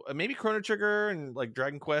know. Maybe Chrono Trigger and like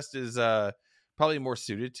Dragon Quest is probably more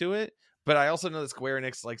suited to it. But I also know that Square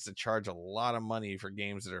Enix likes to charge a lot of money for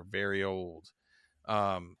games that are very old,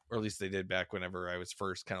 or at least they did back whenever I was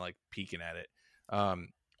first kind of like peeking at it. I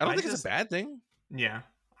don't think it's a bad thing. Yeah,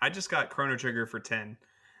 I just got Chrono Trigger for 10,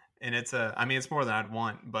 and it's more than I'd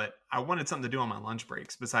want, but I wanted something to do on my lunch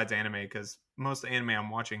breaks besides anime because most anime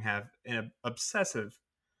I'm watching have an obsessive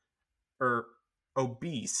or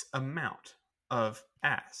obese amount of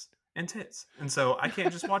ass and tits, and so I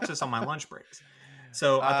can't just watch this on my lunch breaks.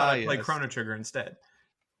 So I thought I'd play Chrono Trigger instead.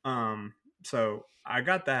 So I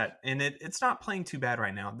got that, and it's not playing too bad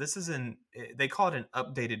right now. They call it an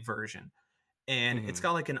updated version, and it's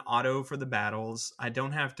got like an auto for the battles. I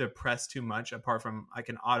don't have to press too much apart from I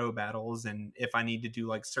can auto battles, and if I need to do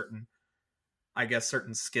like certain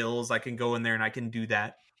skills, I can go in there and I can do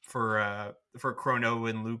that for Chrono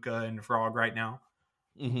and Luca and Frog right now.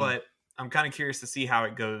 But I'm kind of curious to see how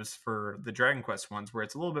it goes for the Dragon Quest ones, where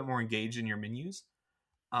it's a little bit more engaged in your menus.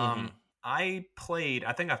 I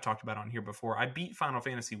think I've talked about it on here before. I beat Final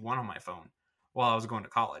Fantasy 1 on my phone while I was going to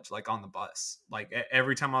college, like on the bus. Like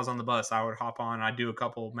every time I was on the bus, I would hop on, I'd do a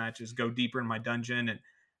couple of matches, go deeper in my dungeon, and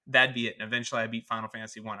that'd be it. And eventually I beat Final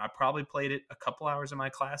Fantasy 1. I probably played it a couple hours in my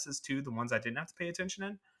classes too, the ones I didn't have to pay attention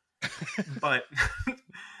in. but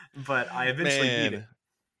I eventually beat it.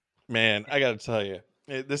 Man, I got to tell you,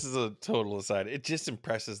 this is a total aside. It just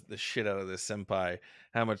impresses the shit out of this senpai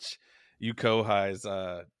how much you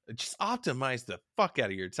Kohais just optimize the fuck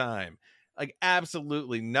out of your time. Like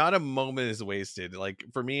absolutely not a moment is wasted. Like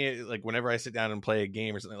for me, like whenever I sit down and play a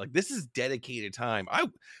game or something, like this is dedicated time. I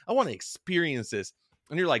want to experience this.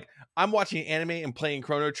 And you're like, I'm watching anime and playing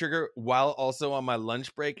Chrono Trigger while also on my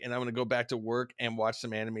lunch break, and I'm gonna go back to work and watch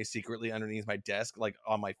some anime secretly underneath my desk, like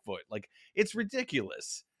on my foot. Like it's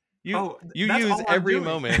ridiculous. You use every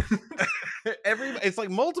moment. It's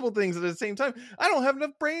like multiple things at the same time. I don't have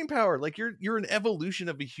enough brain power. Like you're an evolution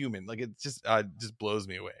of a human. Like it just blows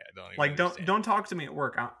me away. I don't even understand. Don't talk to me at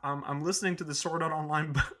work. I'm listening to the Sword Art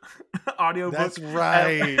Online audiobook. That's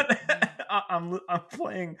right. I'm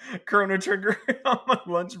playing Chrono Trigger on my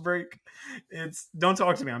lunch break. Don't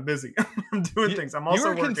talk to me. I'm busy. I'm doing things. I'm also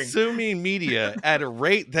working. You're consuming media at a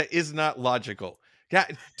rate that is not logical. Yeah.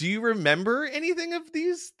 Do you remember anything of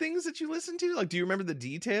these things that you listen to? Like, do you remember the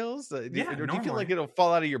details? Or do you feel like it'll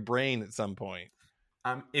fall out of your brain at some point?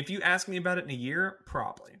 If you ask me about it in a year,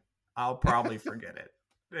 probably. I'll probably forget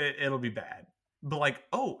it. It'll be bad. But like,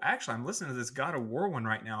 actually, I'm listening to this God of War one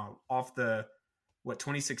right now off the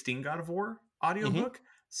 2016 God of War audiobook.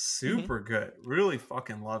 Super good. Really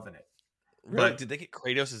fucking loving it. Really? But did they get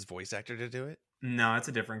Kratos' voice actor to do it? No, it's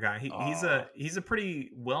a different guy. He's a pretty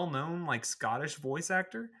well-known like Scottish voice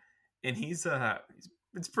actor, and it's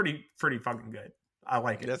pretty fucking good. I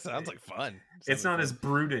like it. That sounds like fun. It's not as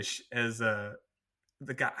brutish as the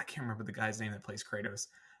guy. I can't remember the guy's name that plays Kratos,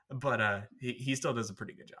 but he still does a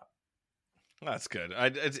pretty good job. That's good.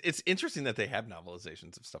 It's interesting that they have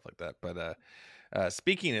novelizations of stuff like that. But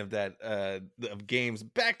speaking of that, of games,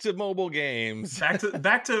 back to mobile games. Back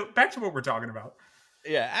to what we're talking about.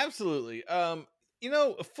 Yeah, absolutely.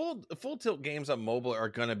 Full tilt games on mobile are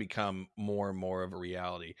going to become more and more of a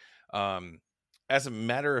reality. Um, as a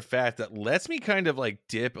matter of fact, that lets me kind of like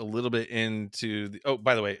dip a little bit into the. Oh,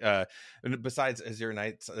 by the way, and besides Azure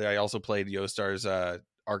Knights, I also played Yostar's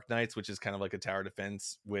Arc Knights, which is kind of like a tower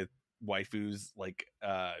defense with waifus, like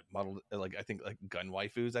modeled like I think like gun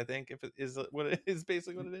waifus. I think if it is what it is,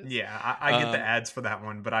 basically what it is. Yeah, I get the ads for that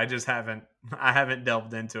one, but I just haven't. I haven't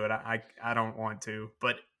delved into it. I don't want to,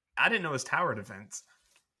 but I didn't know it was tower defense.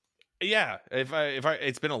 Yeah, if I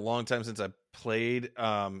it's been a long time since I played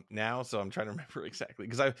now, so I'm trying to remember exactly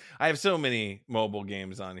because I have so many mobile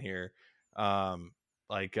games on here. Um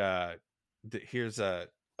like here's a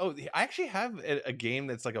I actually have a game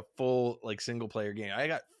that's like a full like single player game. I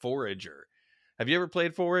got Forager. Have you ever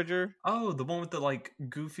played Forager? Oh, the one with the like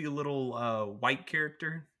goofy little white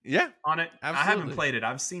character Yeah, on it. I haven't absolutely. played it.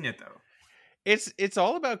 I've seen it though. It's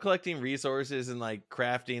all about collecting resources and like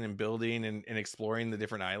crafting and building and exploring the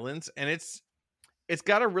different islands, and it's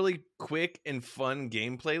got a really quick and fun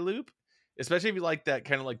gameplay loop, especially if you like that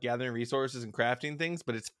kind of like gathering resources and crafting things,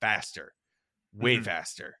 but it's faster, way Hmm.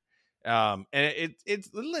 faster. And it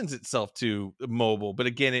lends itself to mobile, but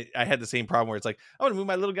again, I had the same problem where it's like I want to move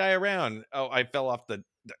my little guy around. Oh, I fell off the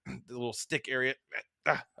little stick area.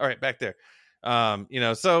 All right, back there.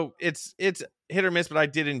 So it's hit or miss, but I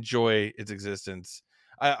did enjoy its existence.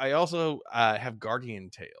 I also have Guardian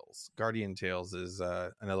Tales. Guardian Tales is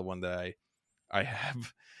another one that I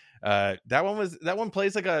have. That one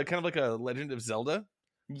plays like a kind of like a Legend of Zelda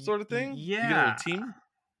sort of thing. You get a little Yeah, team.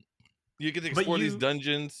 You get to but explore these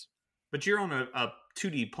dungeons. you're on a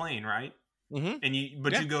 2D plane, right? Mm-hmm. And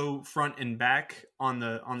Yeah. you go front and back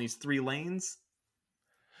on these 3 lanes.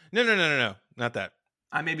 No, not that.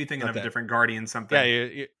 I may be thinking Not of a that. different Guardian Yeah,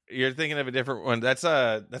 something. you're thinking of a different one. That's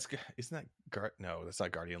isn't that No, that's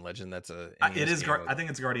not Guardian Legend. That's a It NES is. game. I think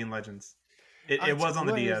it's Guardian Legends. It It was on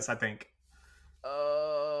the was. DS, I think.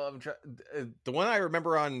 I'm trying. The one I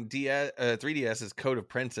remember on 3DS is Code of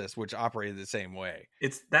Princess, which operated the same way.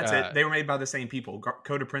 That's Uh, it. They were made by the same people.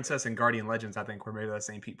 Code of Princess and Guardian Legends, I think, were made by the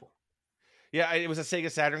same people. Yeah, it was a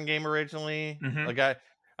Sega Saturn game originally. Hmm. Like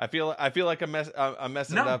I feel like I'm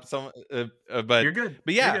messing it No, up. you're good.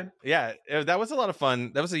 But You're yeah, good. that was a lot of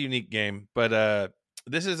fun. That was a unique game. But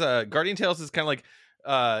this is Guardian Tales is kind of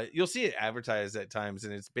like you'll see it advertised at times,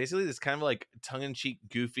 and it's basically this kind of like tongue in cheek,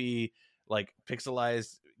 goofy, like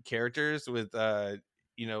pixelized characters with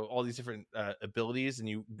all these different abilities, and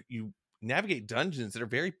you navigate dungeons that are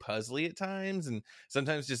very puzzly at times, and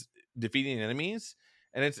sometimes just defeating enemies,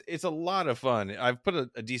 and it's a lot of fun. I've put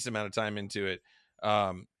a decent amount of time into it,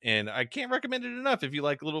 and I can't recommend it enough if you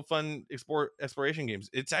like little fun exploration games.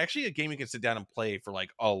 It's actually a game you can sit down and play for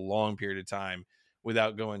like a long period of time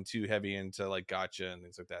without going too heavy into like gotcha and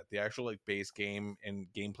things like that. The actual like base game and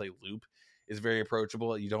gameplay loop is very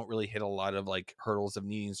approachable. You don't really hit a lot of like hurdles of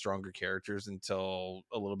needing stronger characters until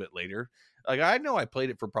a little bit later. Like I know I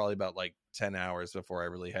played it for probably about like 10 hours before I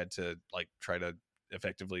really had to like try to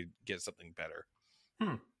effectively get something better.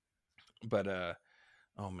 Hmm. But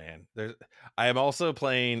oh man, I am also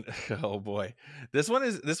playing oh boy. This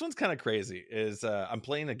one's kind of crazy. Is I'm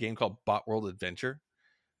playing a game called Bot World Adventure.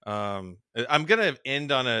 I'm gonna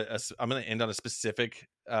end on a specific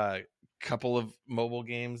couple of mobile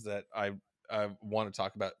games that I want to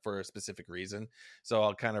talk about for a specific reason. So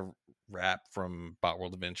I'll kind of wrap from Bot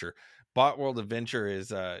World Adventure. Bot World Adventure is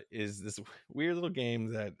this weird little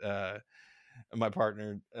game that my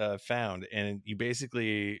partner found, and you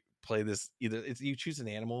basically play this. You choose an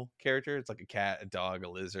animal character. It's like a cat, a dog, a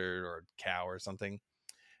lizard, or a cow or something,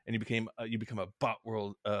 and you become a bot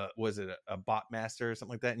world. Was it a bot master or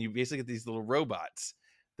something like that? And you basically get these little robots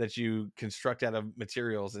that you construct out of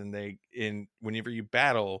materials, and whenever you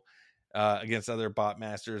battle against other bot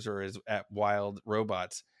masters or as at wild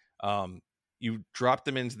robots, you drop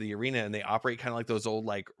them into the arena, and they operate kind of like those old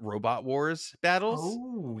like Robot Wars battles.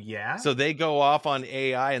 Oh yeah. So they go off on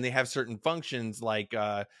AI, and they have certain functions like,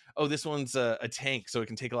 this one's a tank, so it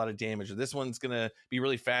can take a lot of damage, or this one's going to be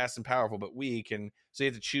really fast and powerful, but weak. And so you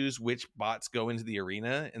have to choose which bots go into the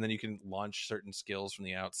arena, and then you can launch certain skills from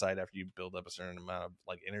the outside after you build up a certain amount of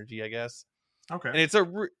like energy, I guess. Okay. And it's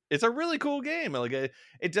a really cool game. Like it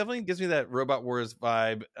definitely gives me that Robot Wars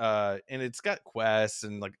vibe. And it's got quests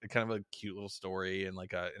and like kind of a cute little story and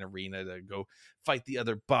like an arena to go fight the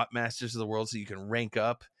other bot masters of the world so you can rank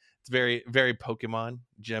up. It's very, very Pokemon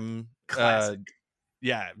gym. Classic.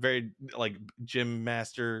 Yeah, very like gym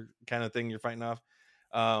master kind of thing you're fighting off.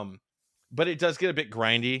 But it does get a bit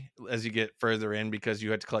grindy as you get further in because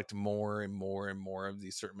you have to collect more and more and more of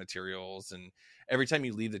these certain materials. And every time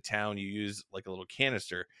you leave the town, you use like a little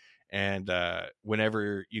canister. and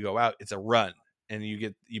whenever you go out, it's a run, and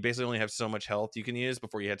you basically only have so much health you can use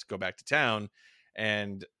before you have to go back to town,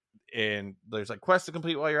 and there's like quests to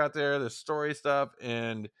complete while you're out there. There's story stuff,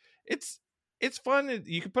 and it's fun.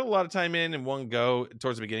 You can put a lot of time in one go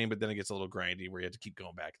towards the beginning, but then it gets a little grindy where you have to keep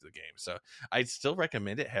going back to the game. So I still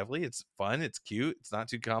recommend it heavily. It's fun, it's cute, it's not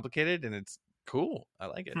too complicated, and it's cool. I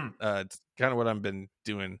like it. It's kind of what I've been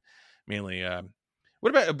doing mainly. What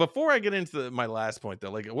about, before I get into my last point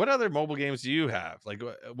though, like what other mobile games do you have? Like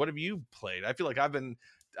what have you played? I feel like I've been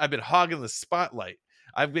hogging the spotlight.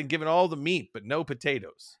 I've been given all the meat but no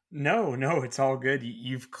potatoes. No, it's all good.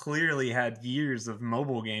 You've clearly had years of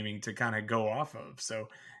mobile gaming to kind of go off of, so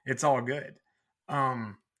it's all good.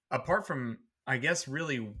 Apart from, I guess,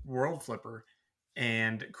 really World Flipper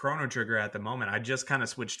and Chrono Trigger at the moment, I just kind of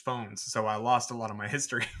switched phones, so I lost a lot of my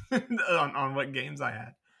history on what games I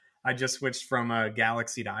had. I just switched from a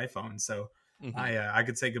Galaxy to iPhone, so I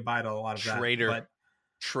could say goodbye to a lot of Traitor. that.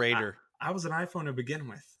 Traitor. I was an iPhone to begin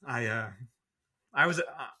with.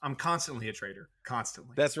 I'm constantly a traitor.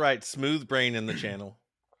 Constantly. That's right. Smooth brain in the channel.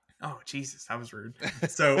 Oh, Jesus, that was rude.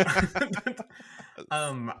 So,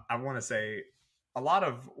 I want to say a lot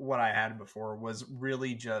of what I had before was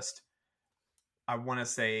really just, I want to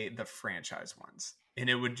say the franchise ones. And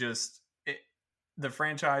it would just, the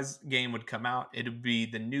franchise game would come out. It would be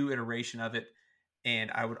the new iteration of it.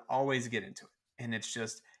 And I would always get into it. And it's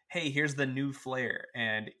just, hey, here's the new flair.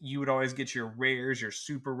 And you would always get your rares, your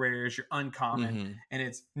super rares, your uncommon. And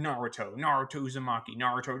it's Naruto Uzumaki,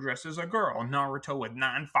 Naruto dressed as a girl, Naruto with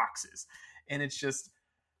 9 foxes. And it's just,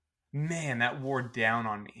 man, that wore down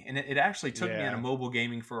on me. And it actually took me out of mobile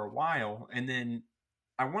gaming for a while. And then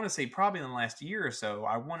I want to say probably in the last year or so,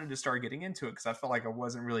 I wanted to start getting into it because I felt like I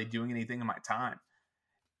wasn't really doing anything in my time.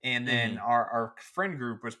 And then our friend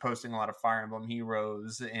group was posting a lot of Fire Emblem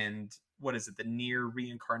Heroes, and what is it? The Nier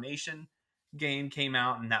Reincarnation game came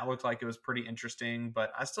out, and that looked like it was pretty interesting.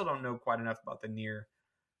 But I still don't know quite enough about the Nier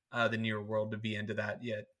world to be into that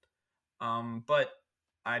yet. But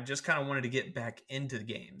I just kind of wanted to get back into the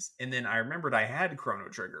games, and then I remembered I had Chrono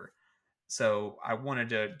Trigger, so I wanted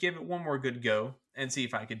to give it one more good go and see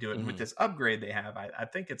if I could do it. And with this upgrade they have, I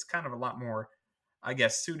think it's kind of a lot more, I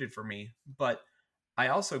guess, suited for me. But I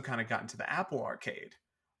also kind of got into the Apple Arcade,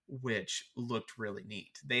 which looked really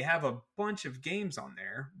neat. They have a bunch of games on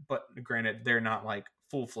there, but granted, they're not like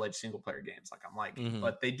full-fledged single-player games like I'm liking.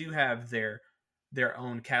 But they do have their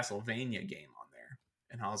own Castlevania game on there.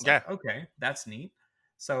 And I was like, okay, that's neat.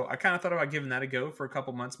 So I kind of thought about giving that a go for a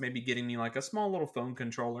couple months, maybe getting me like a small little phone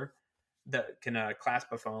controller that can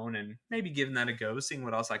clasp a phone, and maybe giving that a go, seeing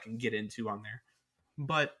what else I can get into on there.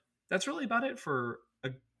 But that's really about it for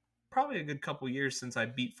probably a good couple years since I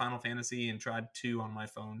beat Final Fantasy and tried 2 on my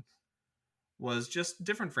phone. Was just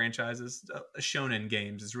different franchises. Shonen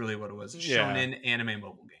games is really what it was. Shonen anime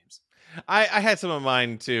mobile games. I had some of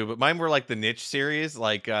mine too, but mine were like the niche series.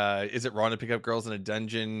 Like, is it wrong to pick up girls in a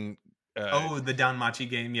dungeon? The Danmachi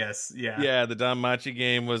game. Yes. Yeah, the Danmachi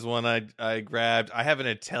game was one I grabbed. I have an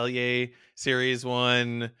Atelier series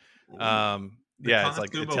one. The it's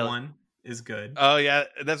like one is good. Oh yeah,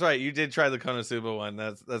 that's right. You did try the Konosuba one.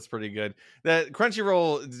 That's pretty good. That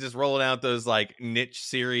Crunchyroll is just rolling out those like niche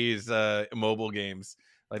series mobile games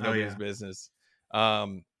like nobody's business.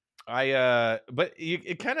 But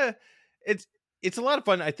it kind of it's a lot of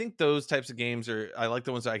fun. I think those types of games I like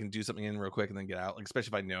the ones that I can do something in real quick and then get out. Like especially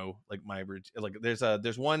if I know like my like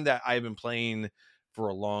there's one that I've been playing for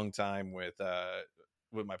a long time with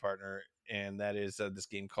my partner, and that is this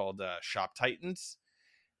game called Shop Titans.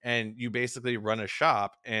 And you basically run a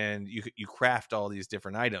shop and you craft all these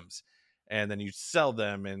different items and then you sell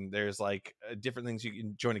them. And there's like different things. You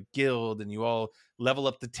can join a guild and you all level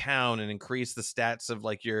up the town and increase the stats of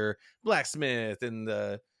like your blacksmith and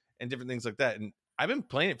different things like that. And I've been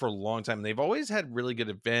playing it for a long time. And they've always had really good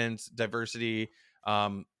events, diversity.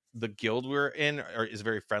 The guild we're in is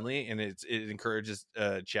very friendly and it encourages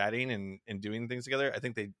chatting and doing things together. I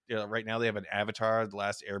think they right now they have an Avatar: The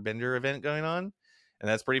Last Airbender event going on. And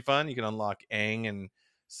that's pretty fun. You can unlock Aang and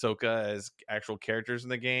Sokka as actual characters in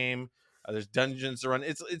the game. There's dungeons to run.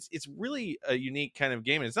 It's really a unique kind of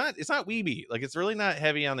game. It's not weeby. Like it's really not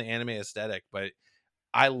heavy on the anime aesthetic. But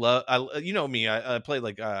I you know me. I play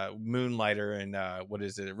like Moonlighter and what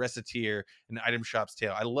is it, Reciteer and Item Shop's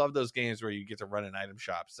Tale. I love those games where you get to run an item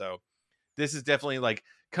shop. So this is definitely like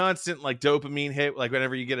constant like dopamine hit. Like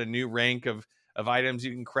whenever you get a new rank of items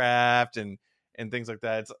you can craft and things like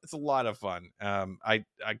that. It's a lot of fun. I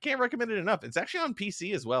can't recommend it enough. It's actually on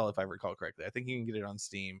PC as well, if I recall correctly. I think you can get it on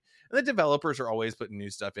Steam. And the developers are always putting new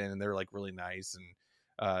stuff in, and they're like really nice.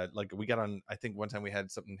 Like we got on, I think one time we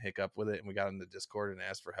had something hiccup with it, and we got on the Discord and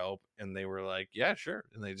asked for help, and they were like, "Yeah, sure,"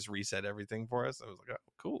 and they just reset everything for us. I was like,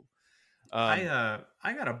 "Oh, cool." I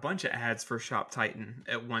got a bunch of ads for Shop Titan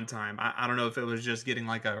at one time. I don't know if it was just getting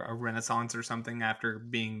like a renaissance or something after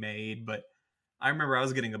being made, but I remember I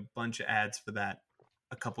was getting a bunch of ads for that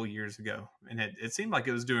a couple years ago, and it seemed like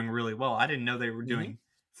it was doing really well. I didn't know they were Mhm. doing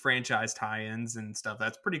franchise tie-ins and stuff.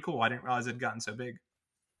 That's pretty cool. I didn't realize it had gotten so big.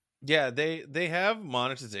 Yeah, they have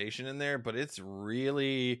monetization in there, but it's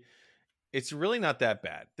really not that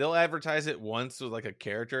bad. They'll advertise it once with like a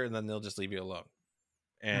character, and then they'll just leave you alone.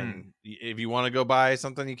 And Mm. if you want to go buy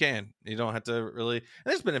something, you can. You don't have to really. And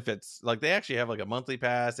there's benefits. Like they actually have like a monthly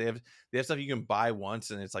pass. They have stuff you can buy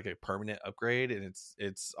once, and it's like a permanent upgrade, and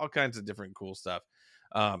it's all kinds of different cool stuff.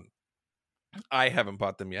 Um, I haven't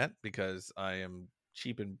bought them yet because I am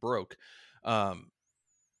cheap and broke. Um,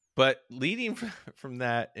 but leading from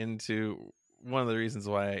that into one of the reasons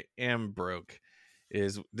why I am broke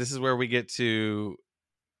is this is where we get to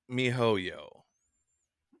MiHoYo.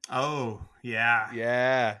 Oh yeah.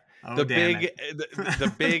 Yeah. Oh The damn big it. the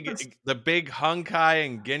big Honkai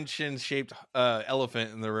and Genshin shaped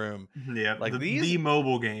elephant in the room. Yeah, Like the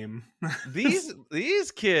mobile game.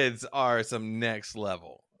 these kids are some next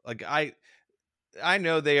level. Like I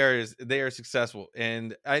know they are successful,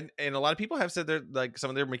 and a lot of people have said they're like some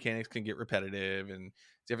of their mechanics can get repetitive and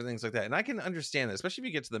different things like that. And I can understand that, especially if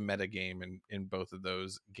you get to the meta game in both of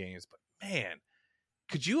those games. But man,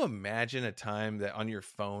 could you imagine a time that on your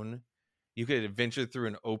phone you could adventure through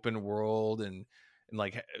an open world and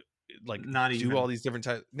like Not do all even. these different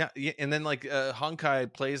types now, and then like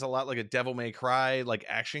Honkai plays a lot like a Devil May Cry like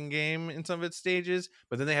action game in some of its stages,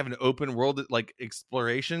 but then they have an open world like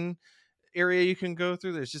exploration area you can go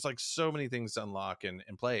through. There's just like so many things to unlock and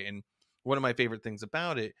play. And one of my favorite things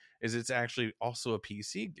about it is it's actually also a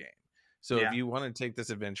PC game. So if Yeah. you want to take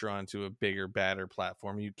this adventure onto a bigger, badder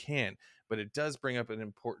platform, you can. But it does bring up an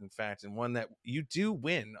important fact, and one that you do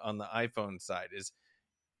win on the iPhone side is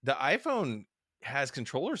the iPhone has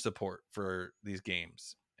controller support for these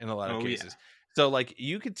games in a lot of Oh yeah. cases. So like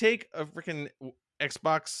you could take a freaking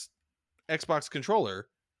Xbox controller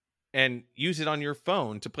and use it on your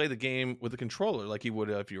phone to play the game with a controller like you would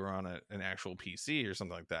if you were on an actual PC or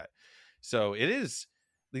something like that. So it is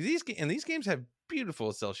these games have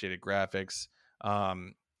beautiful cel shaded graphics,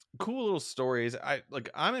 cool little stories.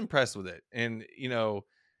 I'm impressed with it. And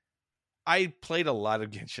I played a lot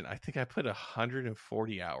of Genshin. I think I put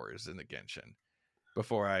 140 hours in the Genshin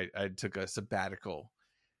before I took a sabbatical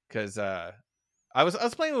because I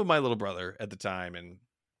was playing with my little brother at the time, and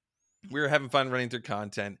we were having fun running through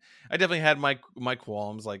content. I definitely had my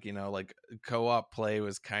qualms, like like co-op play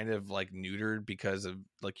was kind of like neutered because of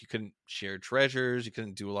like you couldn't share treasures, you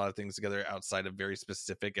couldn't do a lot of things together outside of very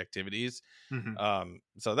specific activities. Hmm.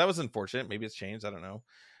 So that was unfortunate. Maybe it's changed, I don't know.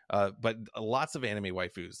 But lots of anime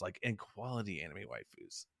waifus, like and quality anime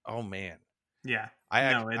waifus. Oh man, Yeah. I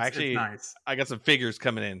No, it's actually nice. I got some figures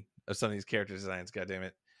coming in of some of these character designs. God damn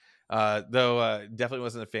it. Though definitely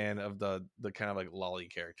wasn't a fan of the kind of like lolly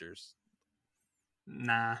characters.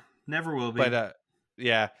 Nah, never will But be.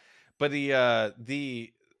 yeah. But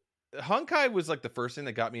the Honkai was like the first thing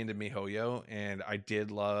that got me into MiHoYo, and I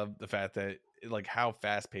did love the fact that like how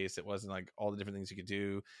fast paced it was and like all the different things you could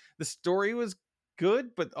do. The story was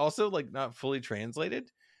good, but also like not fully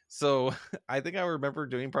translated. So I think I remember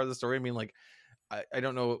doing part of the story. I mean, like I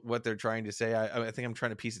don't know what they're trying to say. I think I'm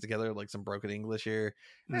trying to piece it together like some broken English here.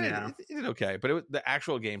 Yeah. It did okay, but the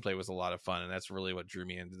actual gameplay was a lot of fun, and that's really what drew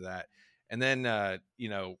me into that. And then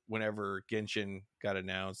whenever Genshin got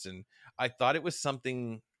announced, and I thought it was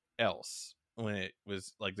something else when it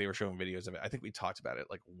was like they were showing videos of it. I think we talked about it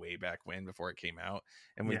like way back when before it came out,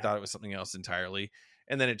 and we Yeah. thought it was something else entirely.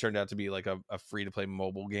 And then it turned out to be like a free to play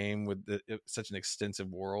mobile game with such an extensive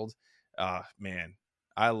world. Man,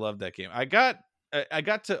 I love that game. I got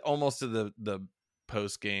to almost to the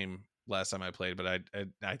post game last time I played, but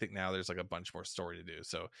I think now there's like a bunch more story to do.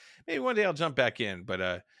 So maybe one day I'll jump back in.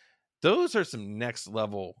 But those are some next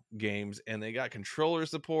level games, and they got controller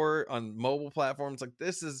support on mobile platforms. Like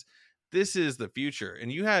this is the future.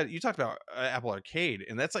 And you talked about Apple Arcade,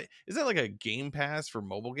 and that's like, is that like a Game Pass for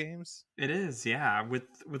mobile games? It is, yeah, with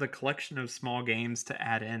a collection of small games to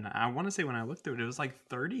add in. I want to say when I looked through it, it was like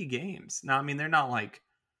 30 games. Now, I mean, they're not like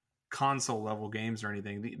console level games or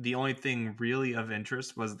anything. The only thing really of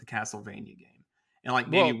interest was the Castlevania game, and like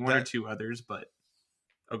maybe Well, one or two others. But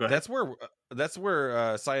oh, go ahead. that's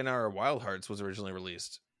where Sayonara Wild Hearts was originally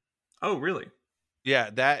released. Oh, really? Yeah,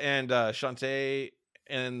 that and Shantae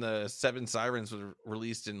and the Seven Sirens was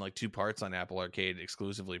released in like two parts on Apple Arcade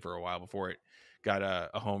exclusively for a while before it got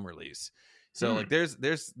a home release. So like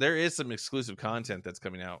there is some exclusive content that's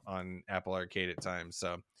coming out on Apple Arcade at times.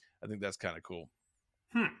 So I think that's kind of cool.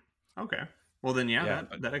 Okay. Well then, Yeah,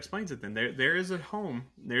 that explains it. Then there is a home.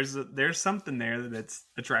 There's something there that's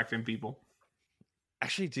attracting people.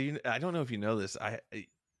 Actually, I don't know if you know this. I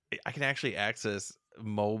can actually access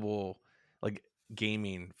mobile like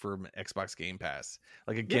gaming from Xbox Game Pass.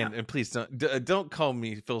 Like again, and please don't call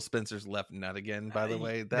me Phil Spencer's left nut again. By the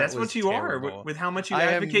way, that's what you terrible. are with how much you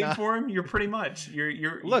advocate for him. You're pretty much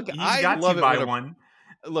you're look. I love to buy one.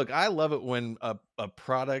 Look, I love it when a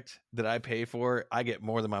product that I pay for, I get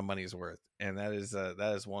more than my money's worth, and that is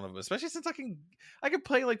one of them. Especially since I can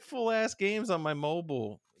play like full ass games on my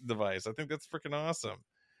mobile device. I think that's freaking awesome.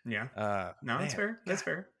 Yeah. No, that's fair. That's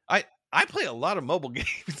fair. I play a lot of mobile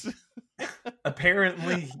games.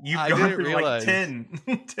 Apparently, you've gone through like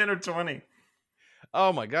 10 or 20.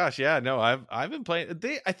 Oh my gosh, yeah. No, I've been playing.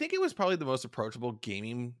 I think it was probably the most approachable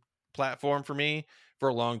gaming platform for me for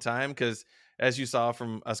a long time because, as you saw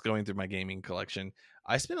from us going through my gaming collection,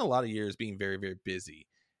 I spent a lot of years being very, very busy.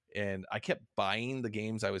 And I kept buying the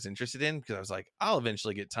games I was interested in because I was like, I'll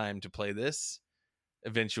eventually get time to play this.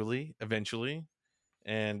 Eventually.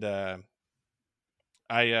 And I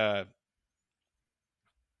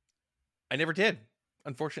never did.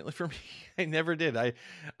 Unfortunately for me, I never did.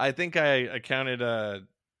 I think I counted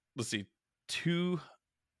let's see,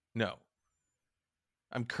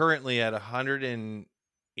 I'm currently at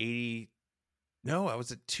 180. No, I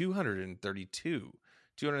was at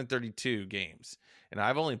 232 games, and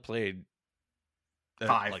I've only played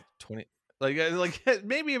 5, like 20, like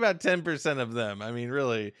maybe about 10% of them. I mean,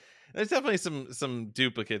 really, there's definitely some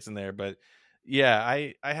duplicates in there, but yeah,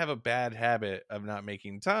 I have a bad habit of not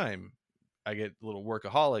making time. I get a little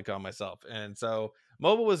workaholic on myself, and so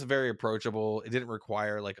mobile was very approachable. It didn't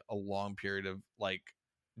require like a long period of like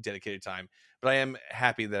dedicated time, but I am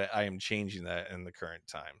happy that I am changing that in the current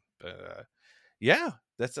time. But yeah,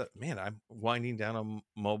 I'm winding down on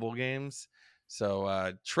mobile games.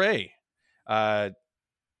 So Trey, you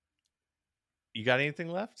got anything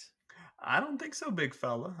left? I don't think so, big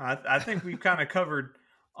fella. I think we've kind of covered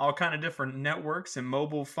all kind of different networks and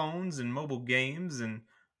mobile phones and mobile games and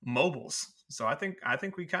mobiles. So I think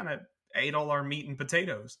we kind of ate all our meat and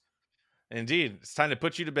potatoes. Indeed, it's time to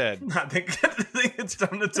put you to bed. I think it's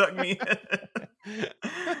time to tuck me in.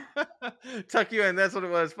 Tuck you in. That's what it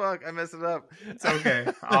was. Fuck, I messed it up. It's okay.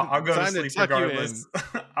 I'll go to sleep regardless.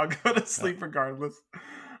 I'll go to sleep regardless.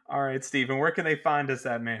 All right, Steven, where can they find us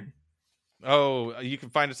at, man? Oh, you can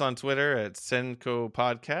find us on Twitter at Senko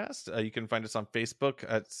Podcast. You can find us on Facebook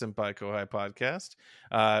at Senpai Kohai Podcast.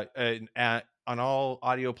 On all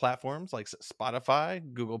audio platforms like Spotify,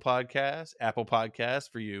 Google Podcasts, Apple Podcasts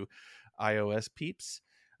for you iOS peeps.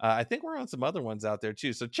 I think we're on some other ones out there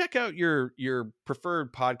too. So check out your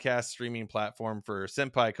preferred podcast streaming platform for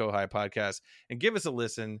Senpai Kohai Podcast and give us a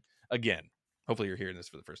listen again. Hopefully you're hearing this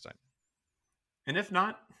for the first time. And if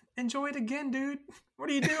not, enjoy it again, dude. What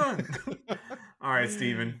are you doing? All right,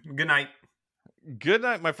 Steven. Good night. Good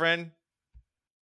night, my friend.